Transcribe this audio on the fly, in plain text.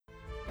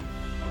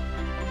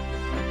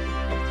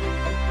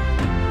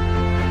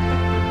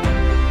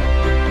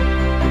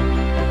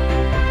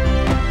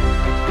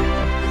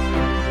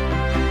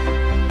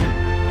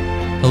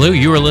Hello,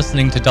 you are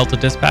listening to Delta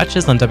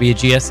Dispatches on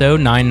WGSO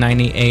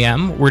 990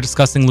 AM. We're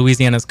discussing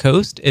Louisiana's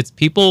coast, its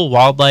people,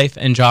 wildlife,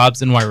 and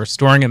jobs, and why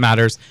restoring it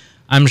matters.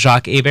 I'm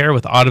Jacques Hebert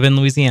with Audubon,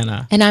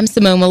 Louisiana. And I'm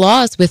Simone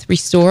Maloz with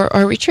Restore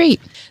or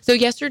Retreat. So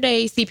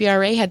yesterday,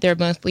 CPRA had their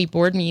monthly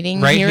board meeting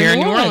right here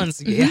in New Orleans.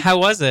 Mm-hmm. How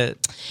was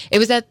it? It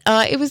was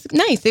it was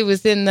nice. It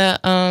was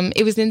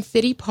in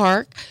City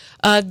Park.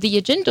 The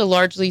agenda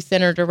largely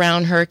centered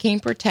around hurricane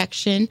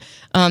protection.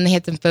 They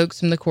had some folks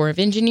from the Corps of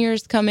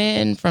Engineers come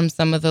in, from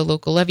some of the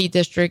local levee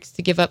districts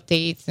to give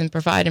updates and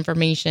provide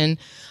information.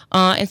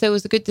 And so it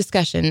was a good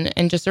discussion.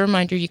 And just a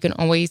reminder, you can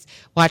always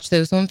watch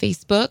those on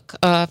Facebook,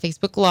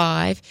 Facebook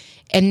Live.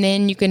 And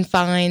then you can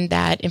find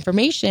that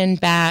information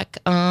back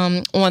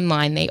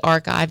online. They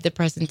archive the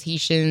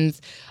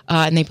presentations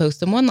and they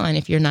post them online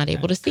if you're not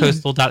able to see them.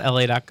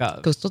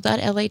 Coastal.la.gov.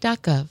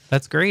 Coastal.la.gov.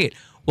 That's great.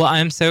 Well,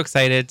 I'm so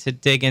excited to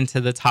dig into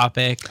the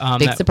topic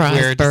Big surprise,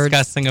 we're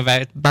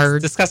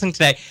birds. discussing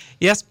today.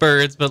 Yes,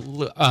 birds, but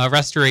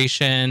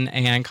restoration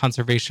and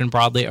conservation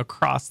broadly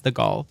across the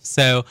Gulf.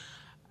 So,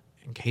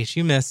 in case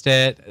you missed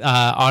it,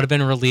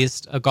 Audubon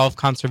released a Gulf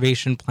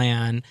conservation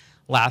plan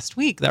last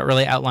week that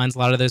really outlines a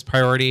lot of those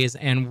priorities,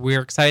 and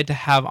we're excited to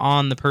have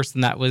on the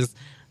person that was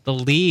the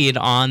lead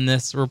on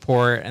this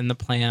report and the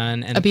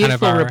plan. And a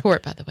beautiful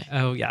report, by the way.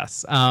 Oh,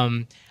 yes.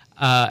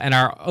 And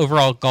our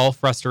overall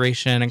Gulf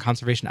restoration and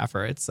conservation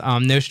efforts.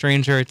 No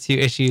stranger to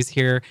issues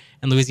here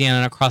in Louisiana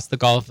and across the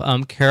Gulf.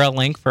 Kara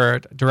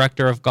Lankford,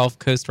 Director of Gulf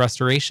Coast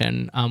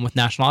Restoration with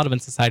National Audubon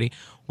Society.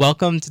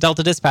 Welcome to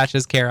Delta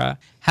Dispatches, Kara.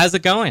 How's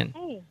it going?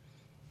 Hey,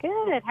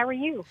 good. How are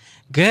you?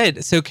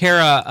 Good. So,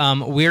 Kara,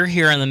 we're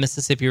here in the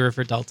Mississippi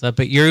River Delta,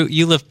 but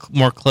you live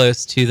more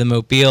close to the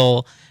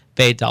Mobile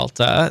Bay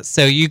Delta.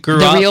 So you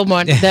grew up...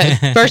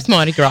 The first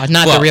Mardi Gras,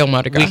 not the real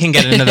Mardi Gras. We can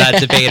get into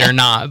that debate or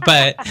not.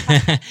 But,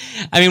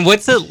 I mean,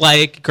 what's it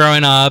like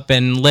growing up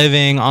and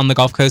living on the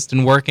Gulf Coast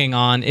and working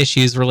on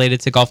issues related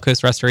to Gulf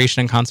Coast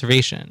restoration and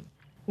conservation?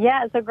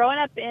 Yeah, so growing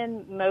up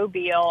in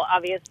Mobile,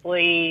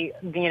 obviously,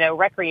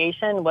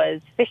 recreation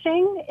was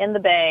fishing in the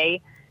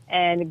bay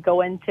and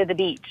going to the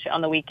beach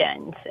on the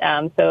weekend.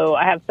 So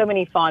I have so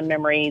many fond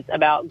memories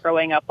about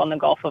growing up on the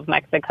Gulf of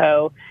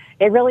Mexico.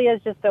 It really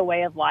is just a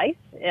way of life.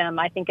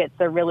 I think it's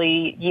a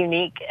really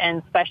unique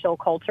and special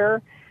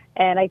culture.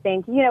 And I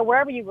think,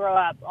 wherever you grow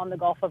up on the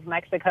Gulf of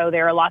Mexico,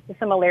 there are lots of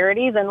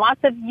similarities and lots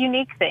of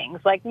unique things,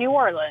 like New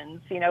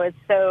Orleans. It's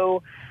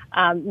so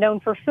known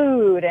for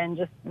food and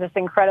just this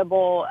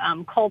incredible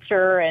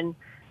culture, and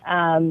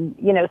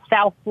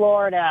South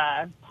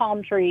Florida,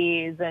 palm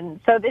trees.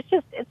 And so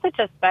it's such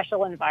a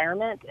special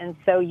environment and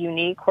so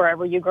unique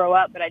wherever you grow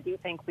up. But I do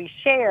think we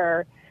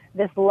share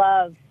this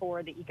love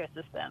for the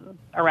ecosystem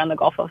around the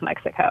Gulf of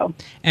Mexico.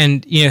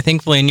 And,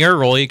 thankfully in your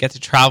role, you get to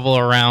travel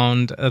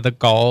around the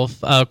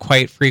Gulf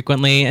quite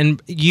frequently.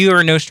 And you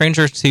are no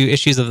stranger to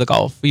issues of the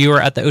Gulf. You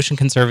were at the Ocean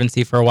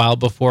Conservancy for a while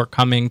before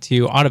coming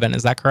to Audubon.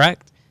 Is that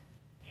correct?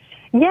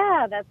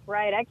 Yeah, that's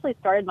right. I actually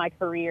started my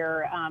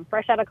career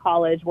fresh out of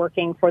college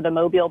working for the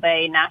Mobile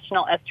Bay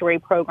National Estuary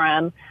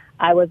Program.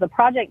 I was a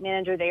project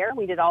manager there.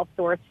 We did all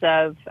sorts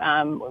of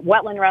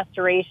wetland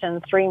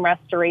restoration, stream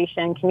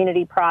restoration,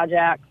 community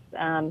projects.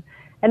 And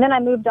then I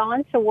moved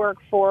on to work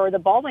for the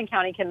Baldwin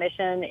County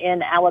Commission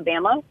in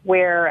Alabama,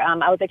 where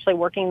I was actually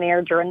working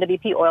there during the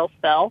BP oil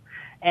spill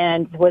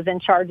and was in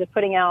charge of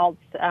putting out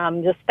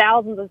just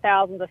thousands and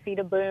thousands of feet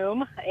of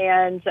boom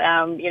and,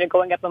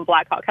 going up in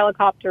Black Hawk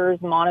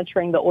helicopters,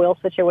 monitoring the oil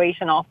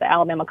situation off the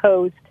Alabama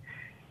coast.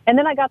 And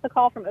then I got the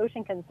call from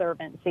Ocean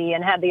Conservancy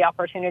and had the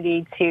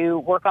opportunity to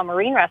work on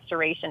marine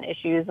restoration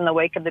issues in the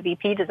wake of the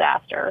BP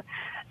disaster.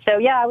 So,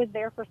 yeah, I was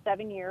there for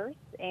 7 years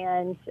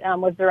and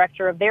was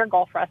director of their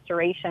Gulf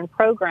restoration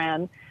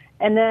program.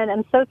 And then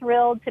I'm so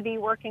thrilled to be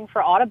working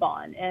for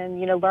Audubon and,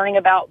 learning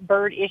about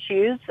bird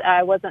issues.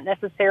 I wasn't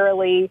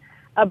necessarily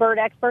a bird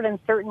expert and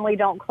certainly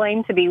don't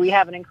claim to be. We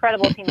have an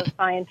incredible team of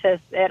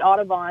scientists at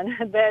Audubon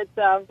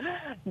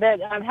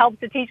that helps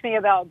to teach me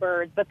about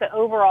birds. But the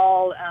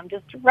overall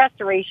just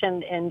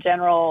restoration in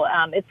general,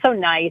 it's so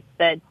nice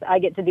that I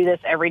get to do this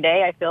every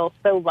day. I feel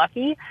so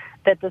lucky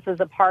that this is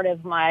a part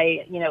of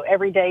my,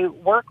 everyday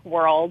work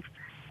world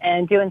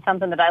and doing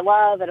something that I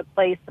love at a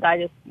place that I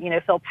just,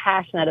 feel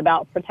passionate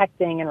about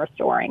protecting and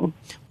restoring.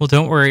 Well,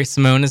 don't worry.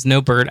 Simone is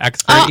no bird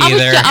expert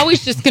either. I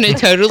was just going to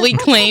totally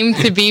claim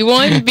to be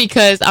one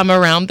because I'm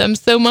around them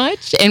so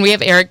much. And we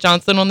have Eric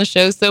Johnson on the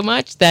show so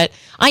much that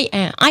I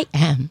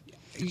am.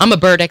 I'm a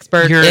bird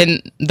expert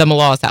in the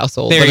Maloz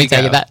household. Let me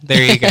tell you that.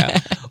 There you go.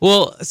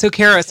 Well, so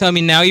Kara,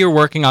 now you're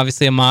working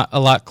obviously a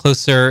lot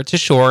closer to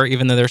shore,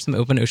 even though there's some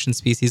open ocean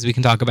species we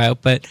can talk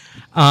about. But,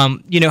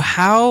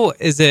 how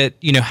is it,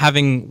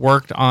 having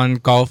worked on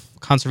Gulf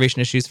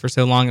conservation issues for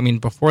so long? I mean,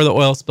 before the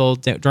oil spill,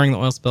 during the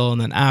oil spill,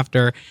 and then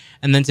after,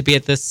 and then to be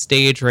at this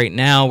stage right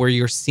now where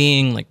you're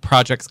seeing like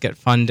projects get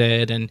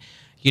funded and,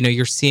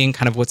 you're seeing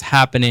kind of what's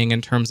happening in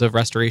terms of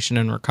restoration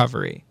and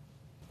recovery.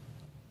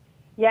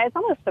 Yeah, it's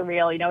almost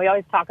surreal. We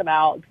always talk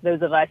about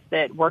those of us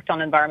that worked on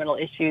environmental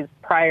issues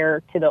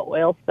prior to the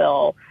oil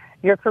spill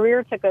your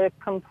career took a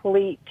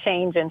complete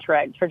change in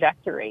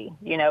trajectory.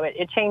 You know,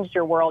 it changed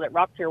your world. It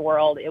rocked your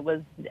world. It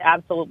was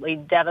absolutely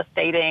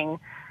devastating.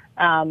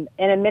 And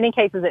in many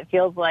cases, it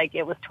feels like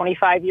it was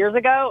 25 years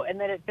ago, and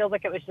then it feels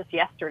like it was just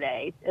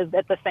yesterday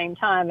at the same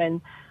time.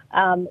 And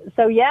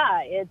so,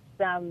 yeah,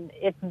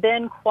 it's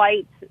been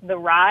quite the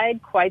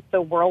ride, quite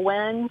the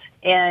whirlwind.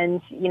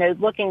 And, you know,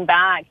 looking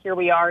back, here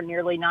we are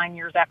nearly 9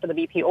 years after the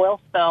BP oil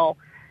spill,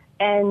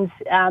 and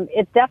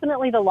it's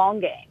definitely the long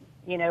game.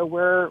 You know,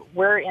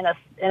 we're in a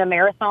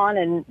marathon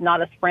and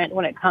not a sprint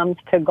when it comes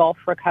to Gulf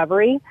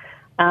recovery.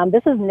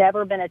 This has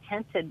never been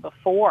attempted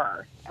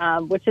before,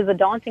 which is a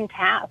daunting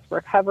task.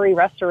 Recovery,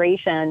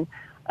 restoration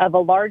of a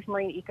large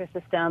marine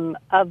ecosystem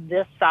of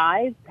this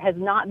size has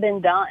not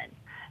been done.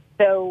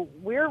 So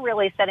we're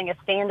really setting a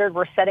standard.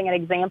 We're setting an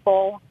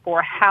example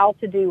for how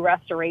to do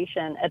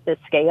restoration at this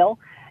scale.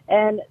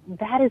 And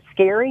that is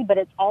scary, but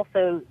it's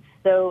also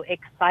so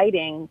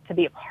exciting to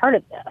be a part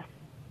of this.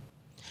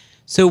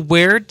 So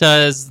where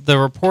does the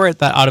report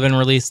that Audubon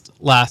released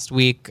last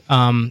week,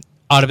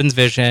 Audubon's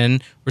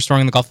vision,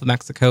 restoring the Gulf of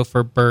Mexico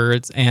for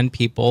birds and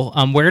people,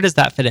 where does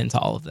that fit into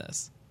all of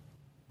this?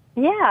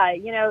 Yeah,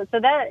 you know,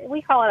 so that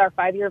we call it our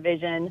 5-year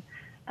vision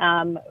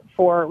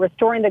for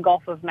restoring the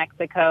Gulf of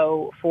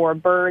Mexico for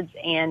birds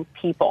and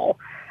people.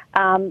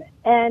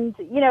 And,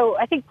 you know,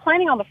 I think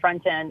planning on the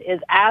front end is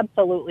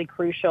absolutely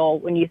crucial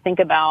when you think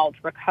about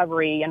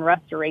recovery and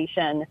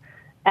restoration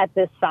at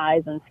this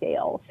size and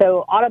scale.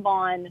 So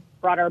Audubon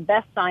brought our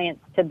best science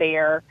to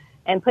bear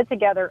and put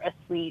together a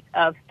suite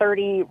of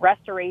 30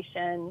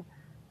 restoration,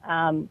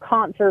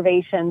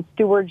 conservation,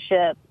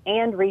 stewardship,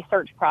 and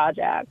research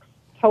projects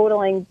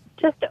totaling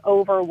just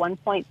over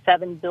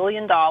 $1.7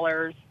 billion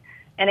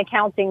and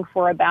accounting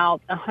for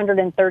about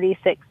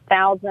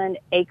 136,000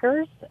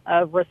 acres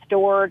of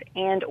restored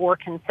and or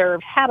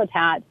conserved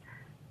habitat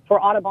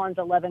for Audubon's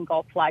 11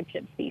 Gulf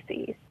flagship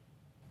species.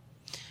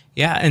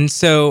 Yeah, and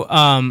so,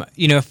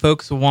 you know, if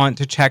folks want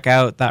to check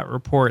out that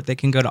report, they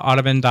can go to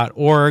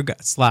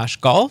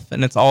audubon.org/golf,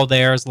 and it's all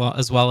there as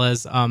well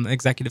as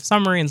executive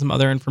summary and some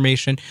other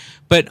information.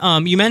 But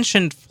you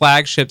mentioned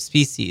flagship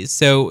species,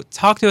 so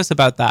talk to us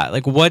about that.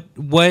 Like, what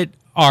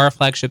are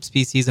flagship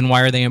species, and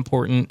why are they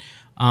important,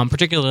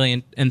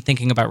 particularly in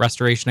thinking about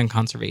restoration and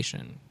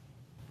conservation?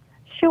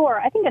 Sure.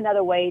 I think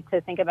another way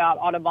to think about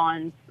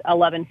Audubon's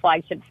 11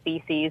 flagship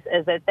species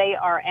is that they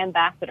are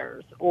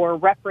ambassadors or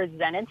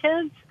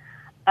representatives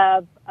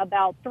of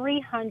about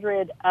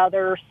 300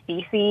 other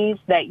species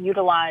that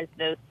utilize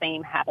those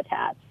same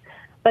habitats.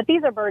 But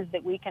these are birds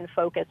that we can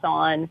focus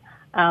on.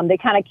 They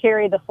kind of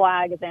carry the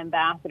flag as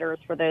ambassadors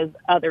for those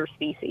other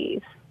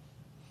species.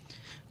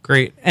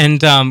 Great.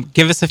 And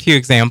give us a few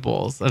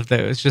examples of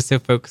those, just so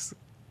folks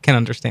can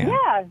understand.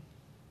 Yeah.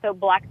 So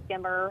black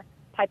skimmer,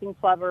 piping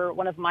plover,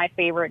 one of my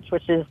favorites,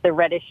 which is the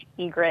reddish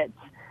egret,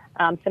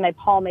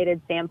 semi-palmated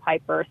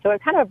sandpiper. So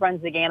it kind of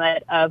runs the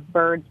gamut of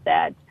birds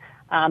that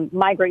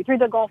migrate through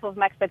the Gulf of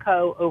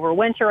Mexico,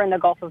 overwinter in the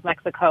Gulf of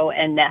Mexico,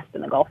 and nest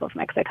in the Gulf of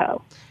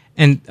Mexico.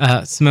 And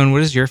Simone,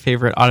 what is your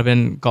favorite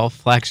Audubon Gulf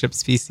flagship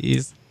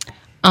species?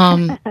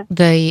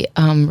 The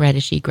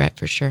reddish egret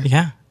for sure.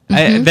 Yeah,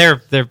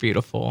 they're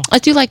beautiful. I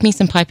do like me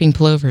some piping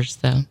plovers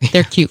though.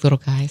 They're cute little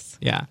guys.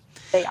 Yeah,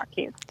 they are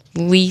cute.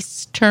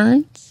 Least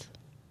terns.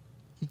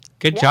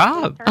 Good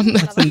job.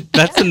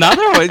 That's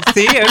another one.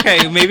 See,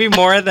 okay, maybe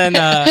more than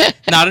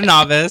not a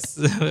novice,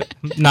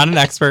 not an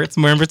expert,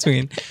 somewhere in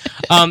between.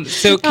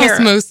 So, Kara,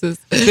 osmosis.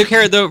 So,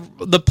 Kara,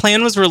 the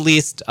plan was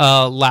released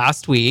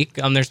last week.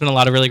 There's been a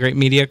lot of really great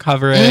media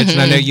coverage, and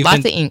I know you've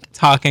been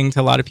talking to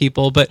a lot of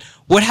people. But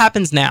what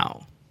happens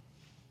now?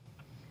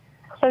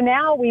 So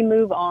now we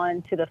move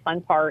on to the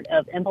fun part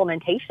of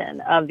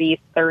implementation of these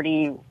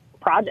 30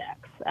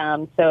 projects.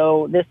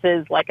 So this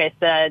is, like I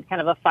said,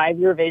 kind of a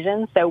 5-year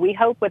vision. So we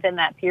hope within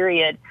that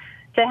period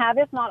to have,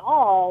 if not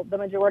all, the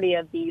majority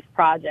of these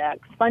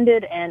projects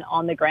funded and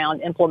on the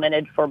ground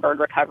implemented for bird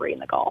recovery in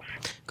the Gulf.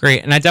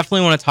 Great. And I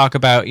definitely want to talk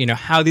about, you know,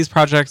 how these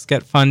projects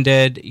get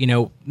funded, you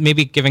know,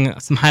 maybe giving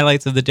some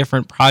highlights of the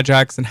different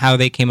projects and how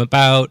they came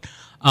about.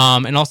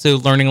 And also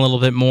learning a little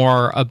bit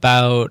more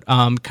about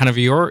kind of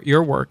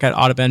your work at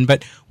Audubon.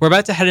 But we're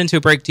about to head into a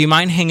break. Do you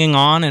mind hanging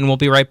on? And we'll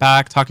be right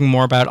back talking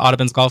more about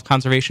Audubon's Gulf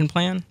Conservation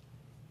Plan.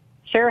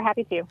 Sure,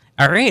 happy to.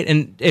 All right.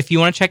 And if you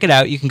want to check it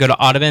out, you can go to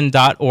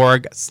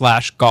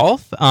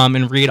audubon.org/golf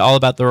and read all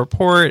about the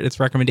report, its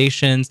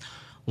recommendations,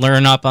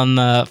 learn up on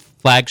the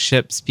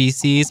flagship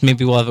species.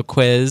 Maybe we'll have a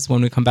quiz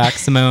when we come back,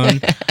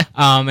 Simone,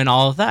 and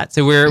all of that.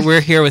 So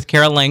we're here with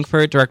Kara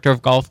Langford, Director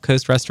of Gulf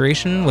Coast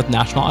Restoration with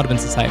National Audubon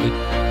Society.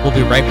 We'll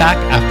be right back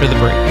after the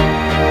break.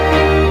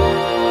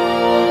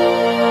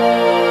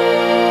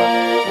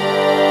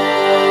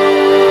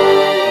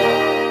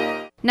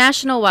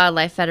 National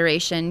Wildlife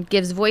Federation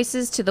gives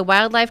voices to the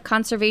wildlife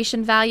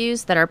conservation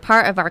values that are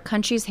part of our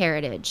country's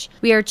heritage.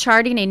 We are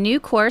charting a new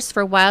course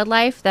for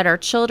wildlife that our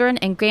children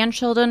and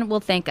grandchildren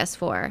will thank us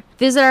for.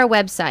 Visit our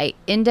website,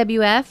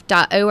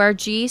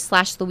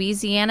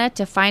 nwf.org/Louisiana,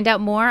 to find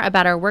out more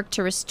about our work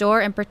to restore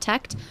and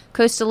protect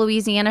coastal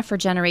Louisiana for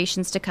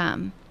generations to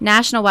come.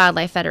 National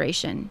Wildlife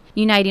Federation,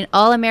 uniting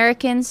all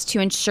Americans to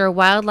ensure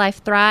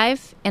wildlife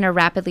thrive in a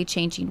rapidly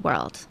changing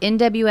world.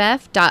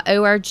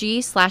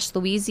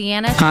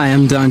 nwf.org/Louisiana. Hi,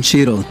 I'm Don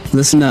Cheadle.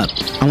 Listen up.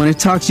 I want to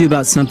talk to you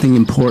about something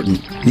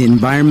important, the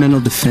Environmental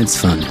Defense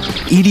Fund.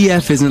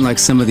 EDF isn't like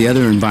some of the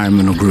other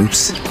environmental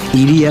groups.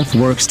 EDF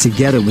works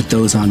together with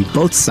those on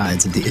both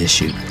sides of the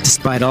issue.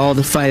 Despite all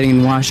the fighting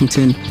in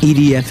Washington,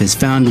 EDF has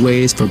found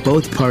ways for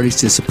both parties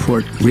to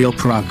support real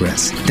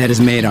progress that has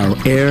made our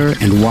air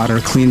and water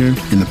cleaner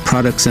and the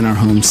products in our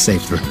homes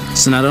safer.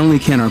 So not only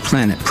can our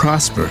planet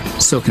prosper,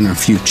 so can our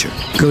future.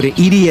 Go to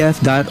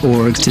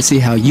edf.org to see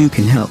how you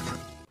can help.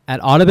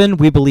 At Audubon,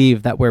 we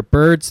believe that where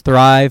birds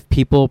thrive,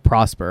 people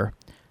prosper.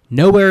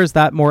 Nowhere is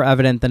that more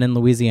evident than in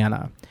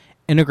Louisiana.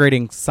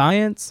 Integrating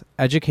science,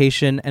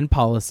 education, and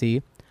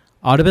policy,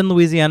 Audubon,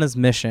 Louisiana's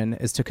mission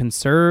is to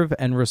conserve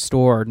and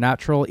restore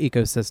natural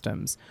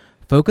ecosystems,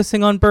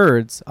 focusing on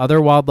birds,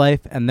 other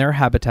wildlife, and their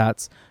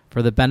habitats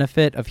for the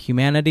benefit of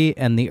humanity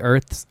and the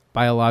Earth's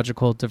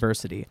biological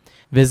diversity.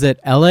 Visit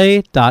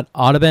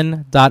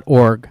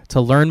la.audubon.org to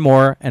learn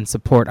more and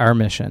support our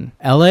mission.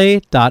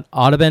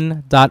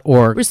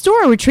 la.audubon.org.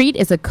 Restore a Retreat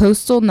is a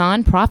coastal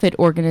nonprofit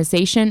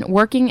organization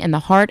working in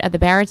the heart of the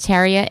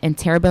Barataria and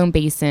Terrebonne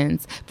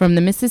basins, from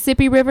the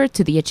Mississippi River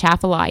to the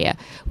Atchafalaya.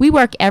 We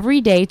work every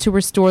day to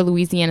restore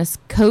Louisiana's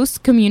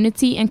coast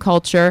community and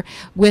culture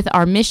with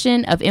our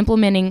mission of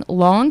implementing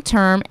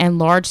long-term and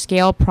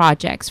large-scale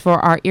projects for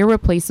our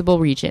irreplaceable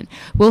region.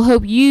 We'll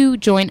hope you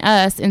join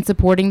us in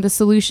supporting the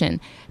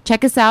solution.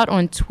 Check us out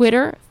on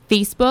Twitter,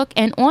 Facebook,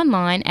 and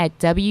online at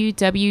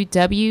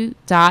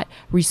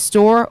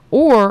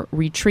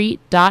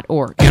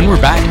www.restoreorretreat.org. And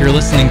we're back. You're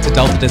listening to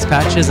Delta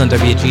Dispatches on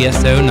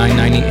WGSO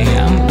 990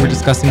 AM. We're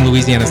discussing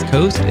Louisiana's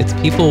coast, its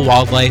people,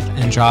 wildlife,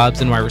 and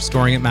jobs, and why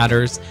restoring it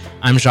matters.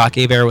 I'm Jacques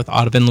Hebert with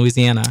Audubon,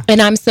 Louisiana. And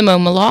I'm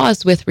Simone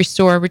Maloz with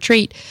Restore a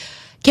Retreat.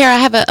 Kara, I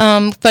have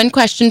a fun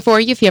question for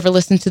you. If you ever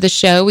listen to the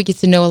show, we get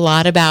to know a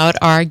lot about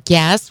our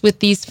guests with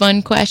these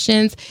fun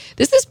questions.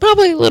 This is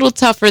probably a little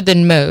tougher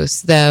than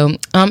most, though.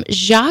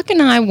 Jacques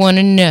and I want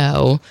to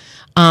know,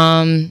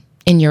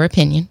 in your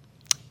opinion,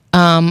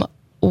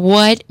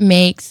 what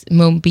makes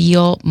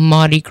Mobile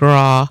Mardi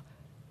Gras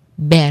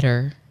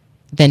better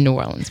than New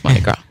Orleans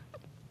Mardi Gras?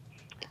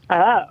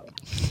 Oh.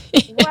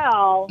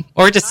 Well,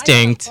 or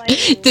distinct.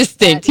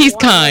 Distinct. He's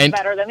kind.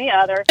 Better than the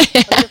other.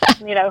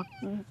 Just,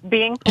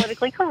 being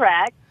politically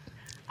correct.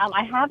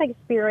 I have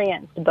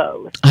experienced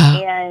both,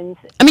 and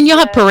I mean, you'll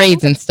have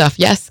parades and stuff.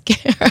 Yes.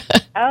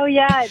 Oh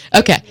yeah.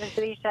 Okay. The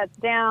city shuts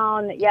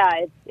down.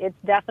 Yeah, it's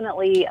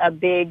definitely a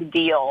big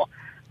deal.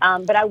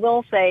 But I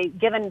will say,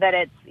 given that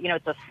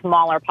it's a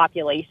smaller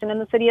population in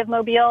the city of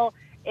Mobile,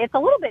 it's a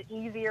little bit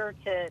easier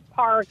to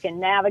park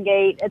and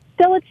navigate. It's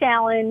still a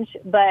challenge,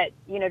 but,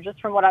 just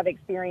from what I've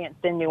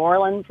experienced in New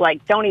Orleans,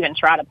 don't even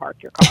try to park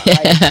your car.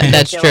 Right?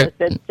 That's true.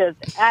 It's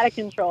just out of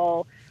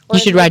control. You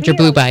should ride your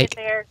blue bike.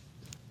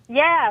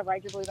 Yeah,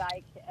 ride your blue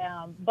bike.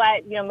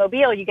 But,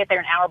 Mobile, you get there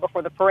an hour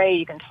before the parade.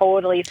 You can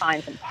totally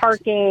find some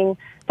parking.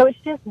 So it's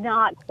just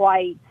not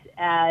quite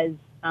as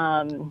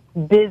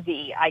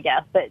busy, I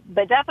guess, but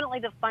definitely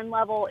the fun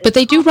level is But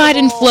they do ride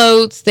in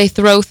floats. They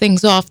throw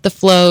things off the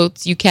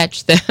floats. You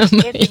catch them.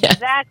 It's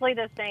exactly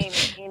the same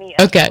as any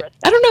other restaurant.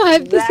 I don't know. I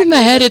have this in my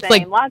head. It's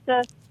like lots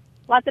of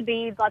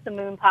beads, lots of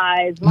moon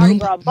pies, Mardi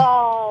Gras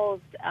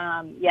balls.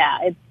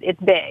 It's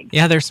big.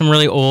 Yeah, there's some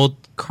really old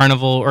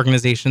carnival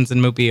organizations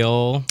in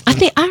Mobile. I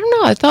don't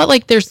know. I thought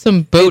like there's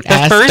some boat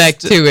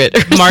aspect to it.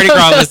 Mardi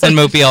Gras was in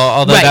Mobile,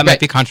 although that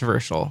might be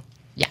controversial.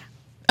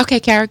 Okay,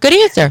 Kara, good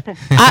answer.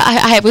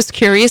 I was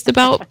curious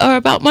about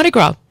Mardi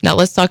Gras. Now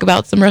let's talk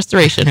about some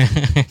restoration.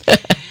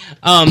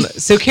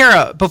 So,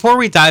 Kara, before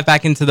we dive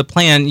back into the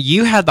plan,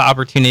 you had the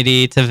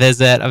opportunity to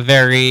visit a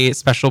very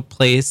special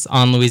place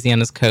on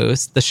Louisiana's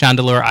coast, the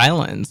Chandeleur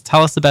Islands.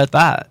 Tell us about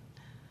that.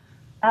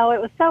 Oh, it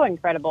was so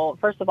incredible.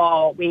 First of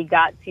all, we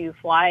got to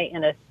fly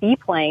in a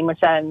seaplane,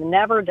 which I've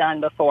never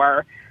done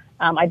before.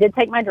 I did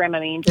take my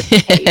Dramamine just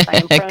in case. I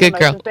am prone to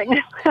motion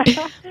sickness.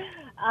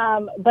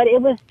 But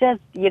it was just,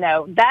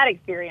 that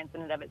experience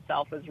in and of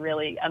itself was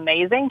really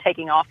amazing,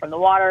 taking off from the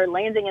water,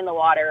 landing in the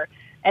water.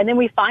 And then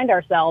we find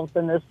ourselves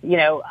in this,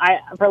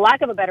 for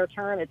lack of a better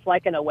term, it's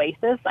like an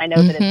oasis. I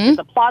know that it's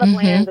a plot of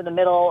land in the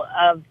middle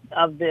of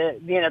the,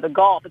 the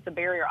Gulf. It's a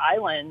barrier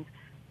island.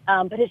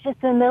 But it's just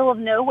in the middle of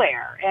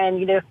nowhere. And,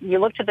 you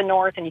look to the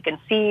north and you can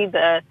see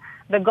the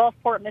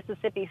Gulfport,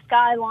 Mississippi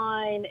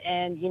skyline,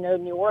 and,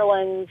 New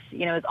Orleans,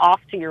 is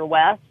off to your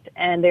west.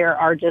 And there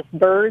are just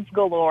birds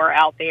galore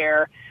out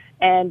there.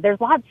 And there's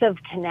lots of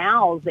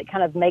canals that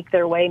kind of make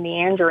their way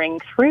meandering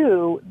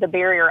through the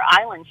barrier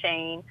island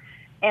chain.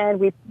 And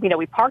we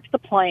parked the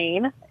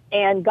plane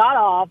and got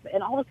off,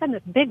 and all of a sudden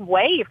this big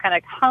wave kind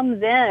of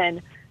comes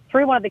in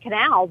through one of the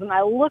canals, and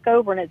I look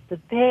over, and it's this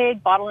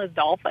big bottlenose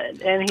dolphin,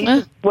 and he's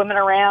just swimming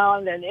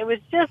around, and it was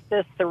just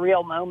this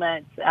surreal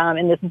moment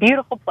in this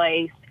beautiful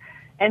place.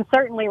 and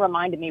certainly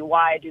reminded me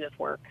why I do this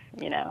work.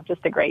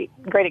 Just a great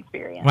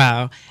experience.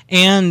 Wow.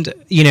 And,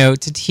 to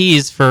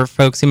tease for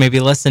folks who may be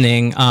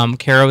listening,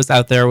 Kara was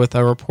out there with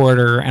a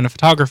reporter and a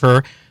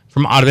photographer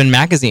from Audubon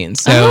Magazine.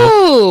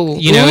 So,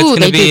 it's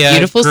going to be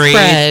a great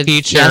spreads.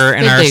 feature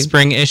in our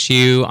spring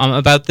issue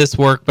about this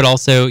work, but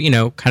also,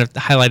 kind of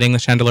highlighting the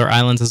Chandeleur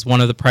Islands as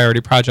one of the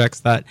priority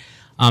projects that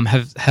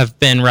have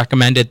been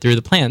recommended through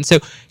the plan. So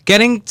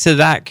getting to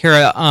that,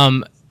 Kara,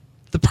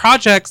 the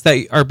projects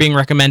that are being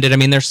recommended,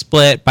 they're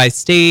split by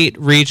state,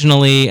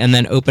 regionally, and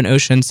then open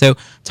ocean. So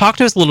talk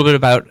to us a little bit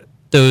about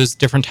those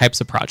different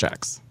types of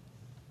projects.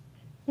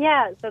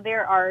 Yeah, so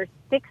there are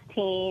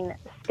 16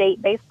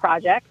 state-based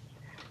projects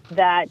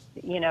that,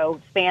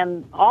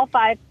 span all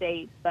 5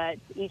 states, but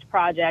each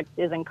project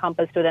is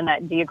encompassed within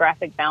that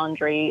geographic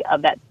boundary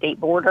of that state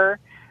border.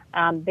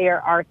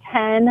 There are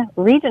 10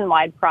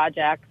 region-wide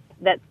projects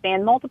that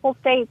span multiple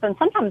states and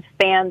sometimes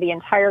span the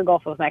entire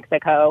Gulf of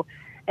Mexico.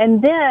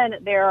 And then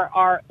there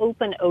are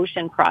open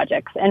ocean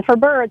projects. And for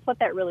birds, what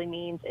that really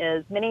means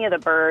is many of the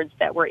birds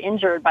that were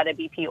injured by the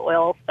BP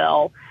oil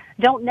spill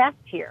don't nest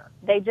here.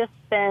 They just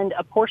spend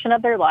a portion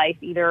of their life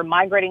either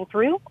migrating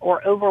through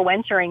or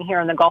overwintering here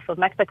in the Gulf of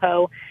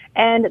Mexico,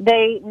 and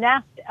they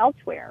nest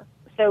elsewhere.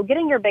 So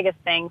getting your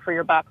biggest bang for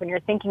your buck when you're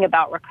thinking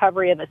about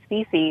recovery of a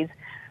species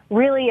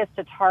really is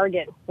to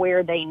target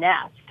where they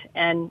nest.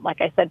 And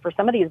like I said, for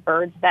some of these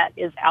birds, that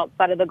is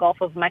outside of the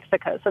Gulf of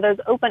Mexico. So those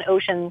open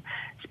ocean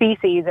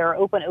species or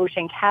open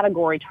ocean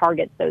category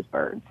targets those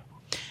birds.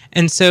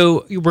 And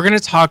so we're going to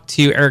talk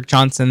to Eric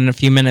Johnson in a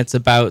few minutes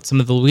about some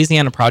of the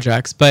Louisiana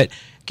projects, but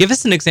give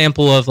us an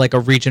example of like a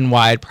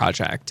region-wide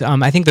project.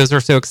 I think those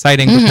are so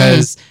exciting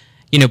because,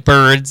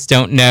 birds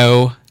don't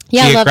know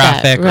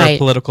geographic or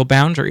political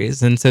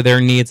boundaries, and so their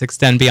needs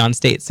extend beyond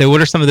states. So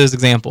what are some of those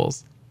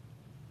examples?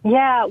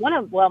 Yeah,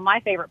 my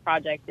favorite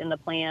project in the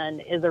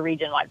plan is a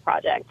region-wide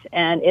project,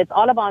 and it's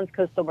Audubon's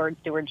Coastal Bird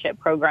Stewardship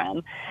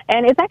Program.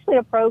 And it's actually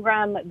a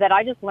program that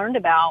I just learned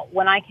about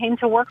when I came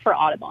to work for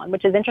Audubon,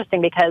 which is interesting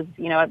because,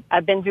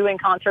 I've been doing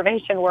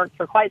conservation work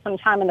for quite some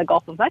time in the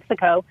Gulf of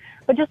Mexico,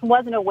 but just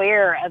wasn't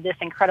aware of this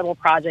incredible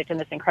project and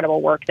this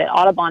incredible work that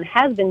Audubon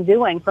has been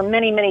doing for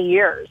many, many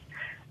years.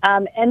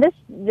 And this,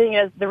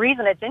 the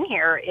reason it's in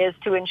here is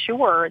to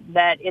ensure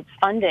that its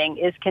funding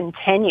is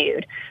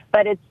continued.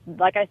 But it's,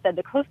 like I said,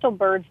 the Coastal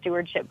Bird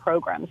Stewardship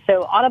Program.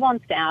 So Audubon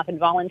staff and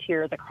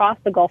volunteers across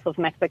the Gulf of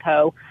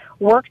Mexico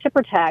work to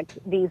protect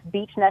these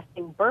beach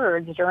nesting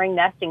birds during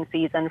nesting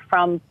season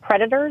from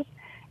predators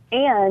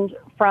and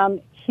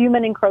from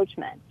human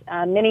encroachment.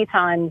 Many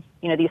times,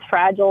 these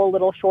fragile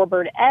little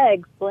shorebird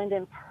eggs blend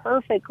in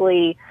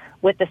perfectly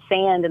with the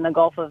sand in the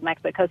Gulf of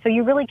Mexico. So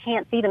you really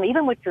can't see them.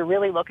 Even if you're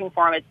really looking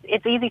for them,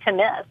 it's easy to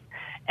miss.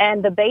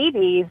 And the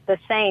babies, the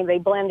same, they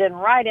blend in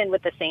right in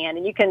with the sand.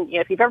 And you can,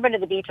 if you've ever been to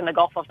the beach in the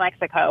Gulf of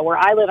Mexico, where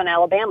I live in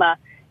Alabama,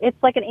 it's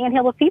like an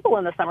anthill of people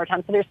in the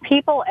summertime. So there's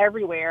people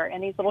everywhere,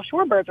 and these little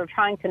shorebirds are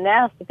trying to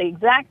nest at the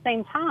exact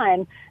same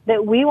time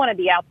that we want to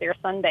be out there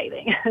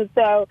sunbathing.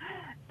 So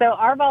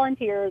our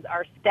volunteers,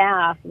 our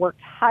staff work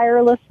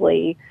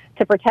tirelessly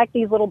to protect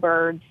these little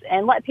birds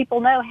and let people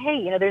know,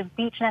 hey, there's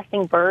beach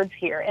nesting birds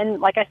here. And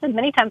like I said,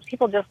 many times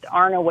people just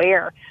aren't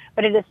aware,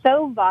 but it is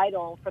so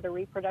vital for the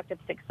reproductive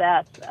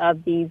success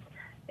of these,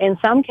 in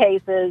some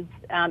cases,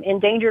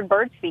 endangered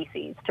bird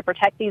species, to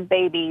protect these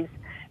babies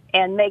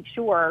and make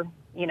sure,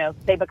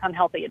 they become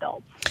healthy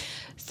adults.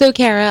 So,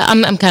 Kara,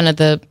 I'm kind of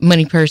the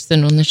money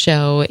person on the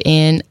show,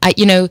 and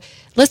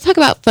let's talk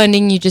about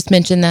funding. You just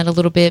mentioned that a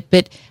little bit,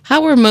 but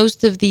how are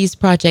most of these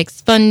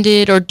projects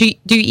funded, or do you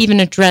even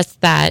address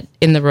that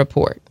in the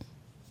report?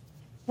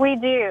 We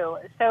do.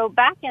 So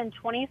back in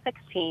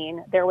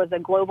 2016, there was a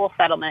global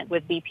settlement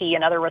with BP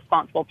and other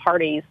responsible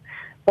parties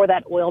for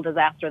that oil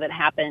disaster that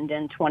happened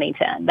in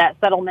 2010. That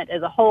settlement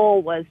as a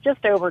whole was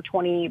just over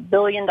 $20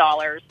 billion.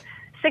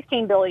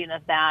 $16 billion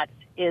of that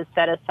is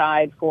set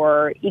aside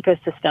for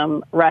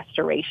ecosystem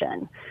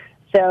restoration.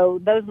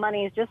 So those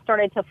monies just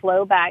started to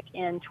flow back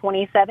in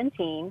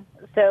 2017.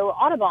 So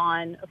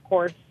Audubon, of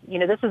course,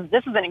 this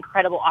is an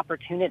incredible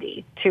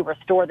opportunity to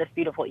restore this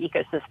beautiful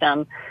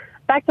ecosystem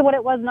back to what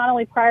it was not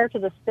only prior to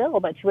the spill,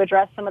 but to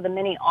address some of the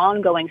many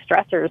ongoing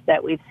stressors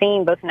that we've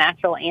seen, both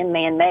natural and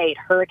man-made: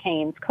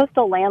 hurricanes,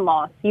 coastal land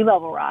loss, sea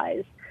level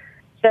rise.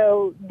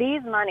 So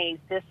these monies,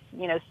 this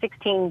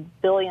 $16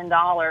 billion,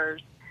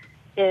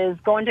 is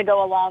going to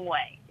go a long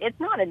way. It's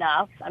not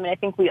enough. I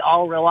think we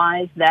all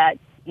realize that,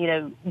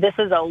 this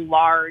is a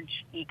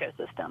large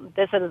ecosystem.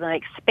 This is an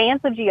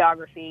expansive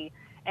geography,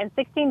 and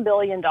 $16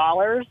 billion,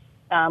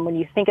 when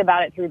you think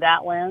about it through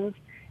that lens,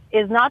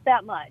 is not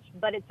that much,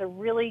 but it's a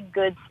really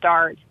good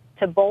start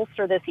to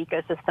bolster this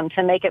ecosystem,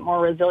 to make it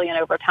more resilient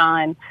over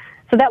time.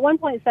 So that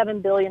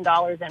 $1.7 billion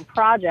in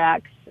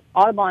projects,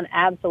 Audubon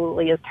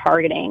absolutely is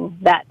targeting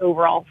that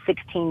overall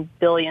 $16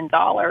 billion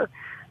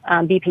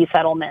BP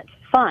settlement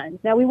fund.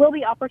 Now, we will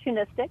be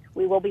opportunistic.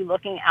 We will be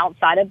looking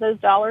outside of those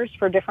dollars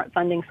for different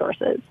funding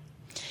sources.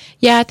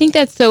 Yeah, I think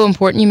that's so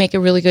important. You make a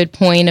really good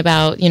point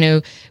about,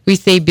 we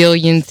say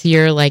billions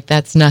here, like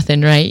that's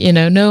nothing, right?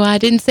 No, I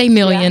didn't say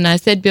million, I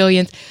said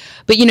billions.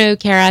 But,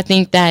 Kara, I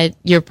think that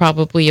you're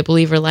probably a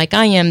believer like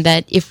I am,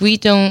 that if we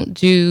don't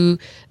do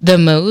the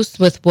most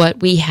with what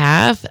we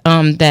have,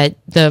 that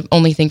the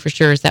only thing for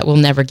sure is that we'll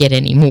never get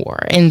any more.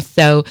 And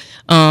so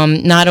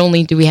not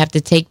only do we have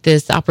to take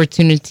this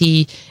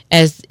opportunity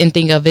and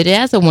think of it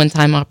as a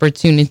one-time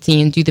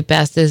opportunity and do the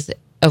best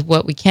of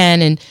what we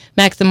can and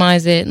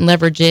maximize it and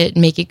leverage it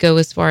and make it go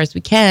as far as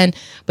we can.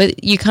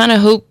 But you kind of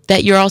hope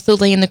that you're also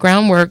laying the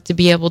groundwork to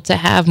be able to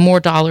have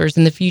more dollars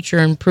in the future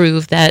and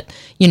prove that,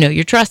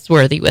 you're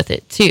trustworthy with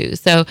it too.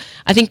 So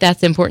I think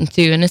that's important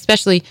too. And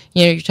especially,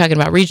 you're talking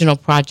about regional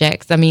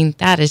projects. I mean,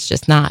 that is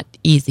just not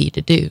easy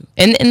to do.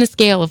 And in the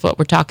scale of what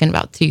we're talking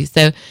about too.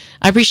 So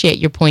I appreciate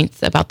your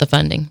points about the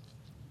funding.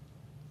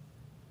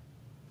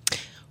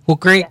 Well,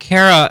 great,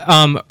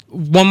 Kara.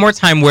 One more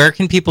time, where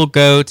can people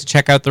go to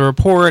check out the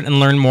report and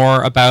learn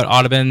more about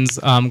Audubon's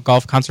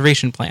Golf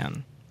Conservation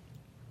Plan?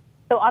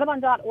 So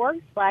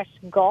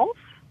audubon.org/golf.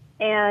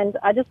 And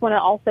I just want to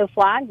also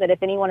flag that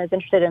if anyone is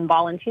interested in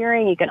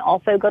volunteering, you can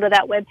also go to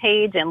that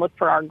webpage and look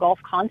for our golf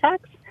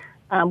contacts.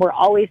 We're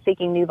always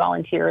seeking new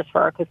volunteers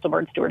for our Coastal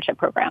Bird Stewardship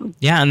Program.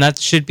 Yeah, and that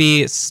should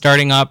be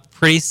starting up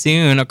pretty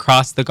soon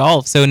across the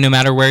Gulf. So no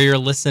matter where you're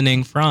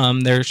listening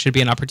from, there should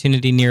be an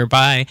opportunity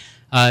nearby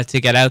to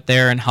get out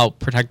there and help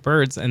protect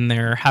birds and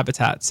their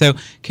habitat. So,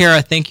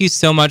 Kara, thank you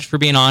so much for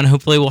being on.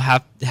 Hopefully we'll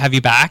have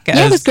you back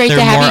it was great to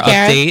have you,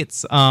 Kara.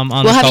 Updates on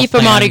we'll have you for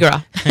plan. Mardi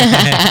Gras.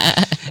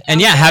 And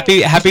yeah,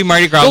 happy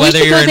Mardi Gras, well,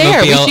 whether you're in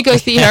Mobile. We should go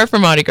see her for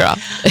Mardi Gras.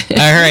 All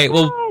right,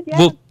 well,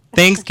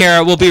 thanks,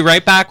 Kara. We'll be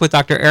right back with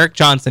Dr. Eric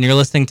Johnson. You're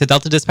listening to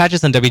Delta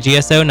Dispatches on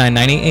WGSO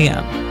 990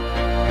 AM.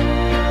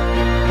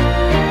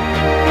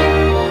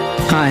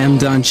 Hi, I'm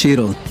Don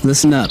Cheadle.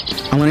 Listen up.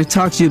 I want to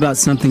talk to you about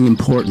something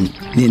important,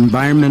 the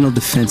Environmental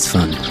Defense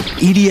Fund.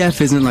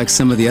 EDF isn't like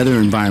some of the other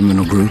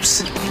environmental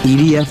groups.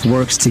 EDF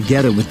works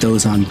together with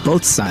those on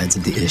both sides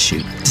of the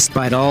issue.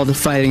 Despite all the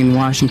fighting in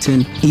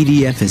Washington,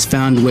 EDF has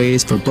found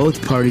ways for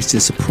both parties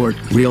to support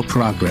real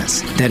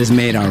progress that has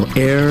made our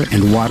air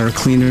and water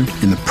cleaner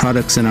and the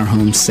products in our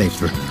homes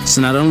safer.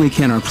 So not only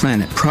can our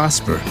planet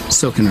prosper,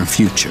 so can our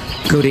future.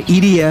 Go to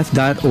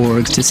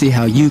edf.org to see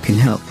how you can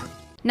help.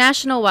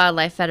 National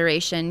Wildlife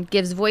Federation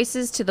gives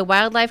voices to the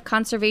wildlife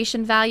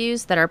conservation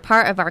values that are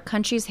part of our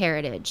country's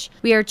heritage.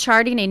 We are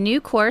charting a new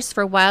course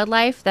for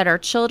wildlife that our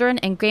children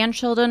and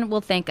grandchildren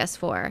will thank us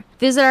for.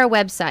 Visit our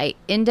website,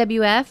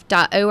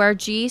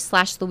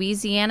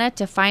 nwf.org/Louisiana,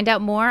 to find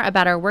out more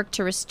about our work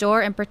to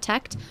restore and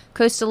protect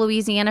coastal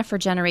Louisiana for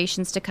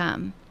generations to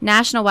come.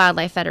 National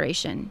Wildlife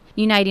Federation,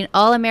 uniting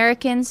all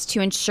Americans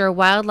to ensure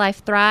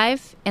wildlife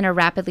thrive in a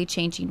rapidly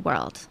changing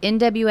world.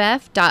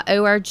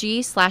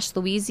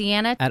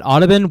 nwf.org/Louisiana. At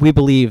Audubon, we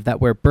believe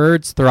that where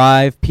birds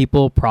thrive,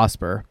 people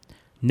prosper.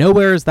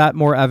 Nowhere is that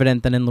more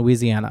evident than in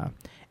Louisiana.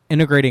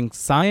 Integrating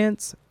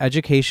science,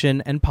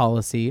 education, and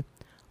policy,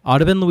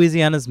 Audubon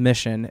Louisiana's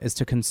mission is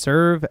to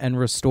conserve and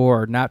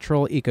restore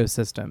natural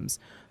ecosystems,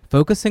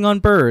 focusing on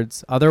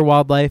birds, other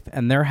wildlife,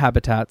 and their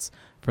habitats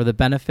for the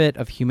benefit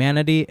of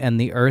humanity and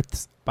the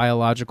Earth's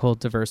biological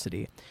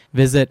diversity.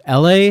 Visit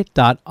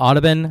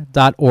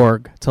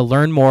la.audubon.org to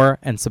learn more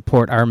and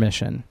support our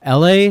mission.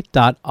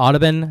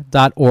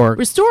 la.audubon.org.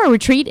 Restore or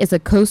Retreat is a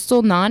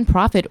coastal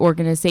nonprofit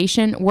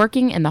organization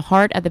working in the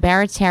heart of the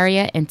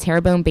Barataria and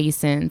Terrebonne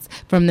basins,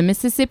 from the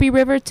Mississippi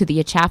River to the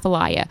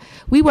Atchafalaya.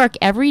 We work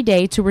every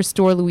day to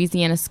restore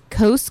Louisiana's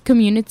coast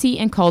community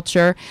and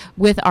culture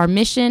with our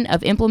mission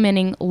of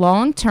implementing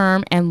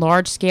long-term and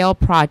large-scale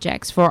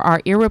projects for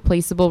our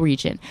irreplaceable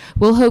region.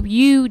 We'll hope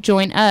you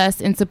join us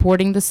in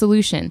supporting the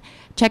solution.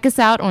 Check us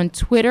out on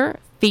Twitter,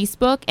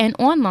 Facebook, and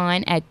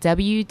online at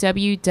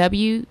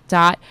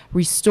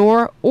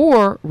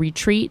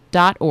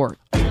www.restoreorretreat.org.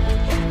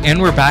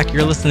 And we're back.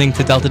 You're listening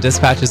to Delta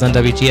Dispatches on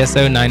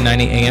WGSO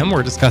 990 AM.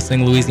 We're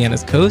discussing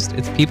Louisiana's coast,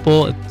 its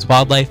people, its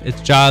wildlife, its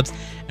jobs,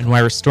 and why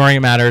restoring it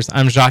matters.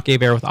 I'm Jacques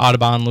Hebert with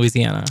Audubon,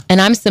 Louisiana. And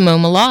I'm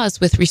Simone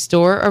Malaz with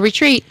Restore or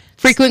Retreat.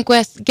 Frequent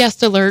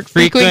guest alert.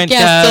 Frequent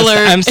guest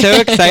alert. I'm so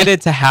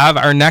excited to have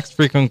our next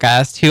frequent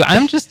guest, who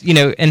I'm just,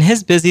 in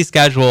his busy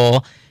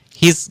schedule,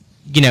 he's,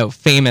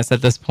 famous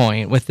at this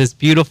point with this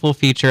beautiful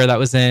feature that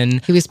was in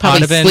He was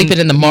probably Audubon sleeping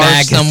in the marsh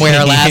magazine.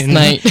 somewhere last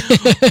night.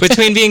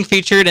 Between being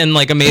featured in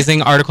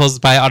amazing articles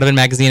by Audubon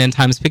Magazine and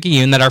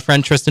Times-Picayune that our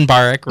friend Tristan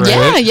Barrick wrote.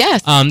 Yeah,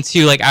 yes.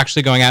 To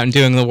actually going out and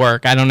doing the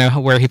work. I don't know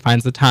where he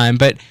finds the time,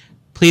 but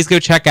please go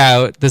check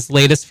out this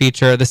latest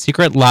feature, The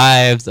Secret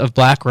Lives of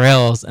Black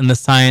Rails and the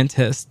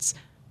Scientists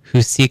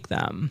Who Seek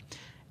Them.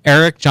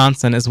 Eric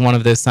Johnson is one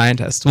of those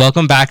scientists.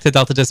 Welcome back to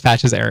Delta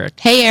Dispatches, Eric.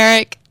 Hey,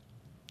 Eric.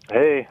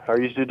 Hey, how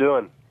are you two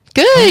doing?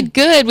 Good.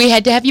 We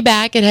had to have you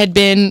back. It had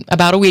been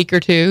about a week or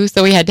two,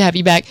 so we had to have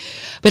you back.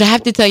 But I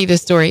have to tell you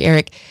this story,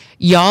 Eric.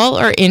 Y'all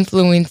are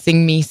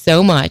influencing me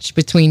so much,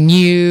 between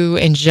you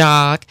and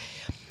Jacques,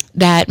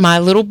 that my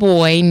little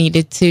boy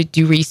needed to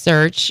do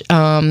research.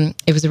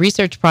 It was a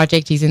research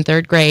project. He's in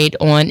 3rd grade,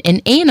 on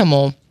an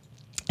animal.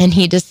 And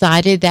he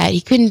decided that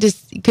he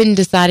couldn't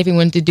decide if he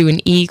wanted to do an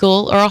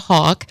eagle or a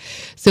hawk.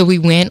 So we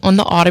went on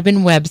the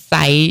Audubon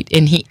website,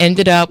 and he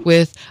ended up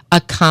with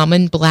a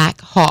common black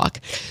hawk.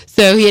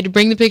 So he had to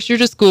bring the picture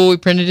to school. We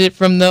printed it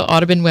from the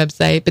Audubon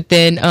website. But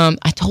then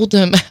I told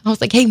him, I was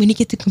like, hey, when you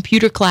get to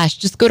computer class,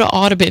 just go to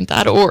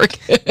audubon.org.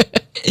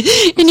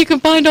 And you can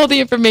find all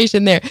the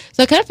information there.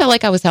 So I kind of felt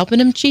like I was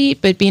helping him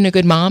cheat, but being a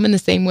good mom in the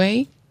same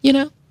way, you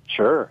know?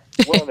 Sure.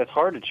 Well, and it's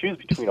hard to choose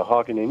between a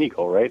hawk and an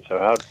eagle, right?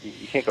 So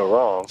you can't go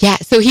wrong. Yeah.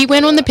 So he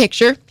went on the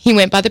picture. He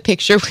went by the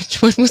picture,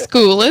 which one was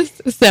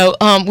coolest. So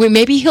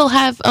maybe we'll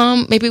have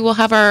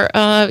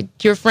our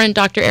your friend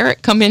Dr.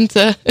 Eric come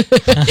into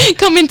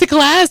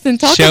class and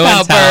talk Show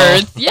about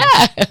and birds.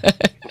 Yeah.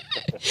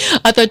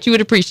 I thought you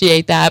would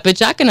appreciate that. But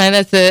Jack and I,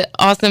 that's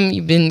awesome.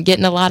 You've been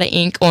getting a lot of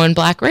ink on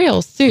black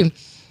rails too.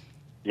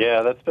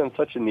 Yeah, that's been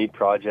such a neat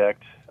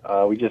project.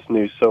 We just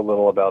knew so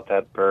little about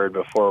that bird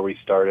before we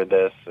started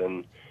this,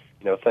 and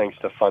thanks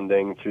to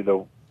funding through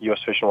the U.S.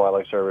 Fish and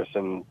Wildlife Service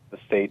and the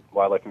state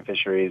wildlife and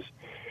fisheries,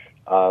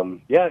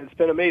 it's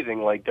been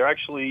amazing. Like, they're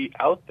actually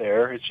out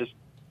there. It's just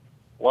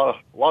a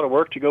lot of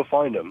work to go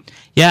find them.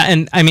 Yeah,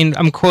 and I mean,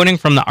 I'm quoting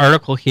from the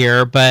article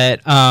here,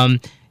 but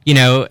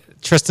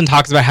Tristan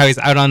talks about how he's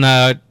out on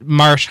a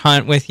marsh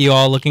hunt with you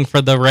all looking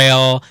for the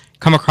rail.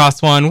 Come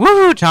across one,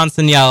 woo!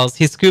 Johnson yells.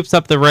 He scoops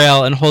up the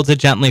rail and holds it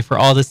gently for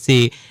all to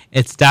see.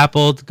 It's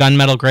dappled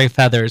gunmetal gray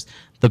feathers,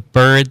 the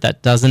bird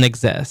that doesn't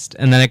exist.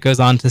 And then it goes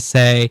on to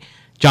say,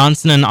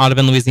 Johnson and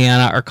Audubon,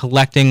 Louisiana are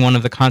collecting one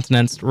of the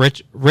continent's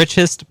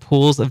richest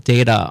pools of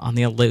data on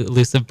the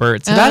elusive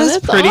bird. So that is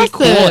pretty awesome.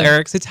 Cool,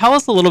 Eric. So tell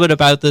us a little bit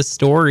about this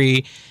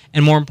story,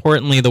 and more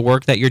importantly, the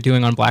work that you're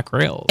doing on black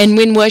rails. And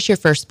when was your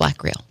first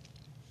black rail?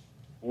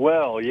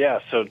 Well, yeah,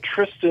 so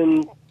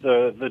Tristan,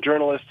 the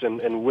journalist,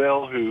 and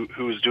Will,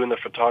 who was doing the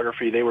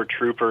photography, they were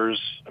troopers.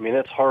 I mean,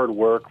 it's hard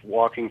work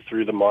walking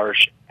through the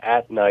marsh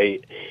at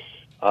night.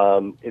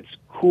 It's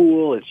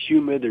cool, it's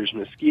humid, there's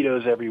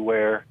mosquitoes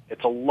everywhere.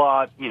 It's a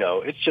lot,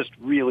 it's just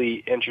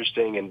really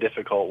interesting and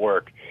difficult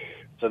work.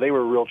 So they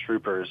were real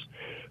troopers.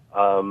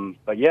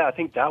 But yeah, I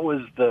think that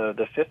was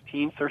the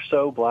 15th or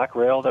so black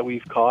rail that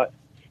we've caught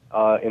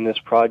in this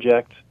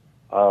project,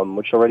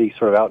 which already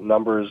sort of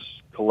outnumbers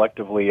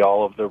collectively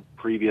all of the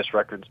previous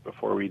records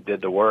before we did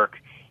the work.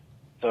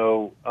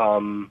 So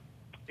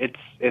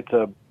it's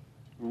a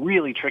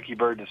really tricky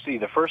bird to see.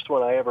 The first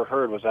one I ever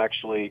heard was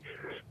actually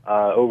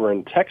over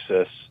in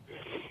Texas,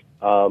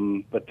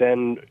 but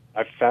then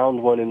I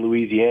found one in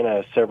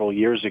Louisiana several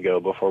years ago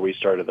before we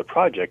started the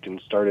project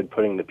and started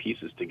putting the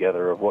pieces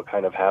together of what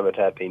kind of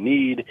habitat they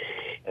need.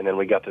 And then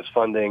we got this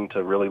funding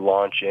to really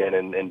launch in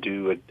and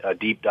do a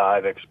deep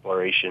dive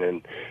exploration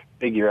and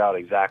figure out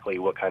exactly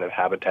what kind of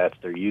habitats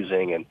they're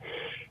using and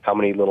how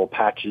many little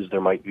patches there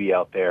might be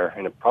out there.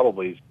 And it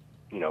probably,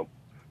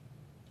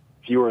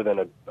 fewer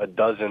than a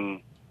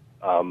dozen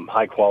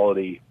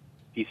high-quality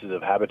pieces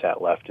of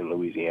habitat left in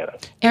Louisiana.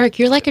 Eric,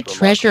 you're like a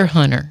treasure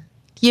hunter.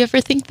 Do you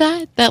ever think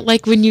that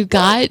like when you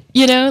got,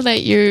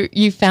 that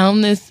you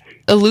found this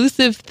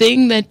elusive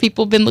thing that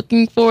people have been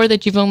looking for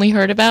that you've only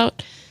heard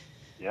about?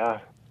 Yeah,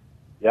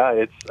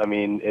 it's a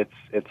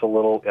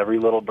little, every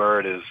little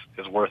bird is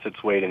worth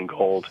its weight in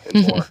gold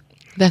and more.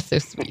 That's so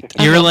sweet.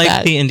 You're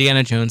like the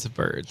Indiana Jones of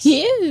birds.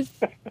 He is.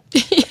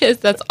 He is.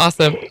 That's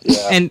awesome.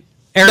 Yeah. And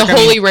Eric, the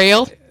Holy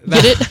Rail.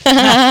 Get it?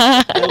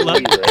 I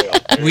love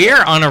it.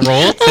 We're on a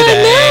roll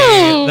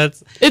today.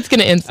 It's going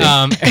to end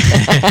soon.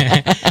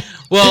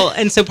 Well,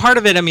 and so part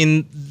of it,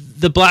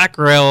 the black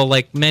rail,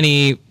 like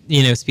many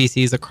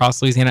species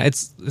across Louisiana,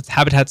 its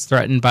habitat's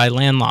threatened by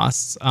land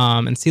loss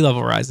and sea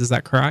level rise. Is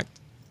that correct?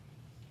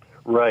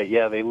 Right.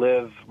 Yeah, they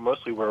live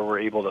mostly where we're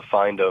able to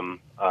find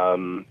them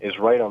is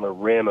right on the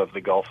rim of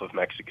the Gulf of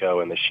Mexico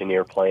and the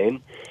Chenier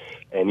Plain,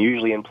 and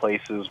usually in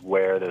places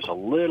where there's a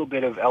little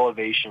bit of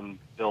elevation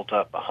built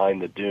up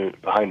behind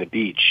the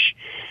beach.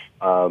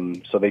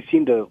 So they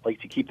seem to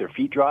like to keep their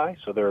feet dry.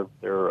 So they're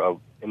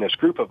in this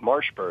group of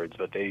marsh birds,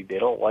 but they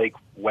don't like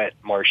wet,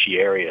 marshy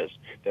areas.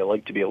 They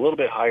like to be a little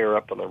bit higher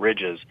up on the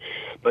ridges,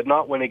 but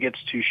not when it gets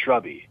too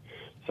shrubby.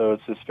 So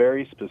it's this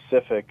very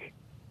specific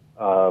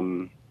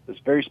zone.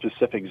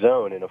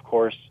 And of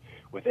course,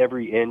 with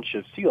every inch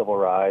of sea level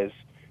rise,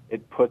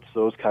 it puts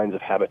those kinds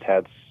of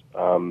habitats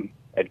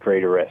at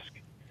greater risk.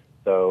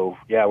 So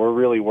yeah, we're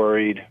really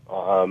worried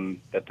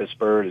that this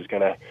bird is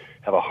going to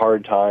have a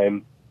hard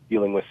time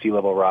dealing with sea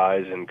level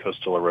rise and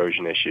coastal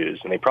erosion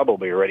issues, and they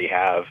probably already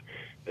have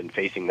been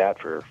facing that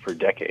for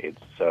decades.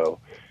 So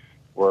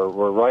we're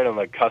right on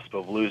the cusp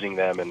of losing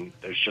them, and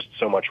there's just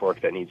so much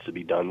work that needs to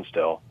be done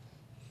still.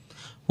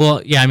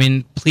 Well, yeah,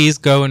 please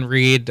go and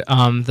read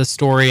the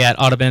story at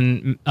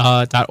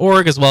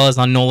audubon.org as well as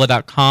on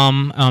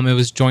NOLA.com. It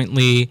was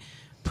jointly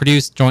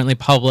produced, jointly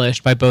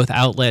published by both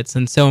outlets,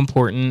 and so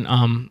important,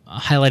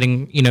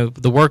 highlighting,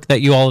 the work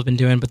that you all have been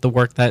doing, but the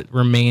work that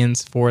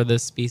remains for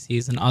this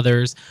species and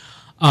others.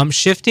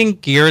 Shifting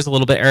gears a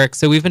little bit, Eric.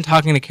 So we've been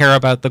talking to Kara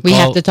about We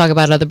have to talk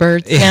about other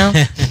birds now.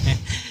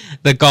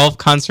 the Gulf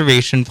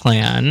Conservation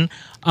Plan.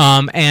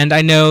 And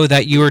I know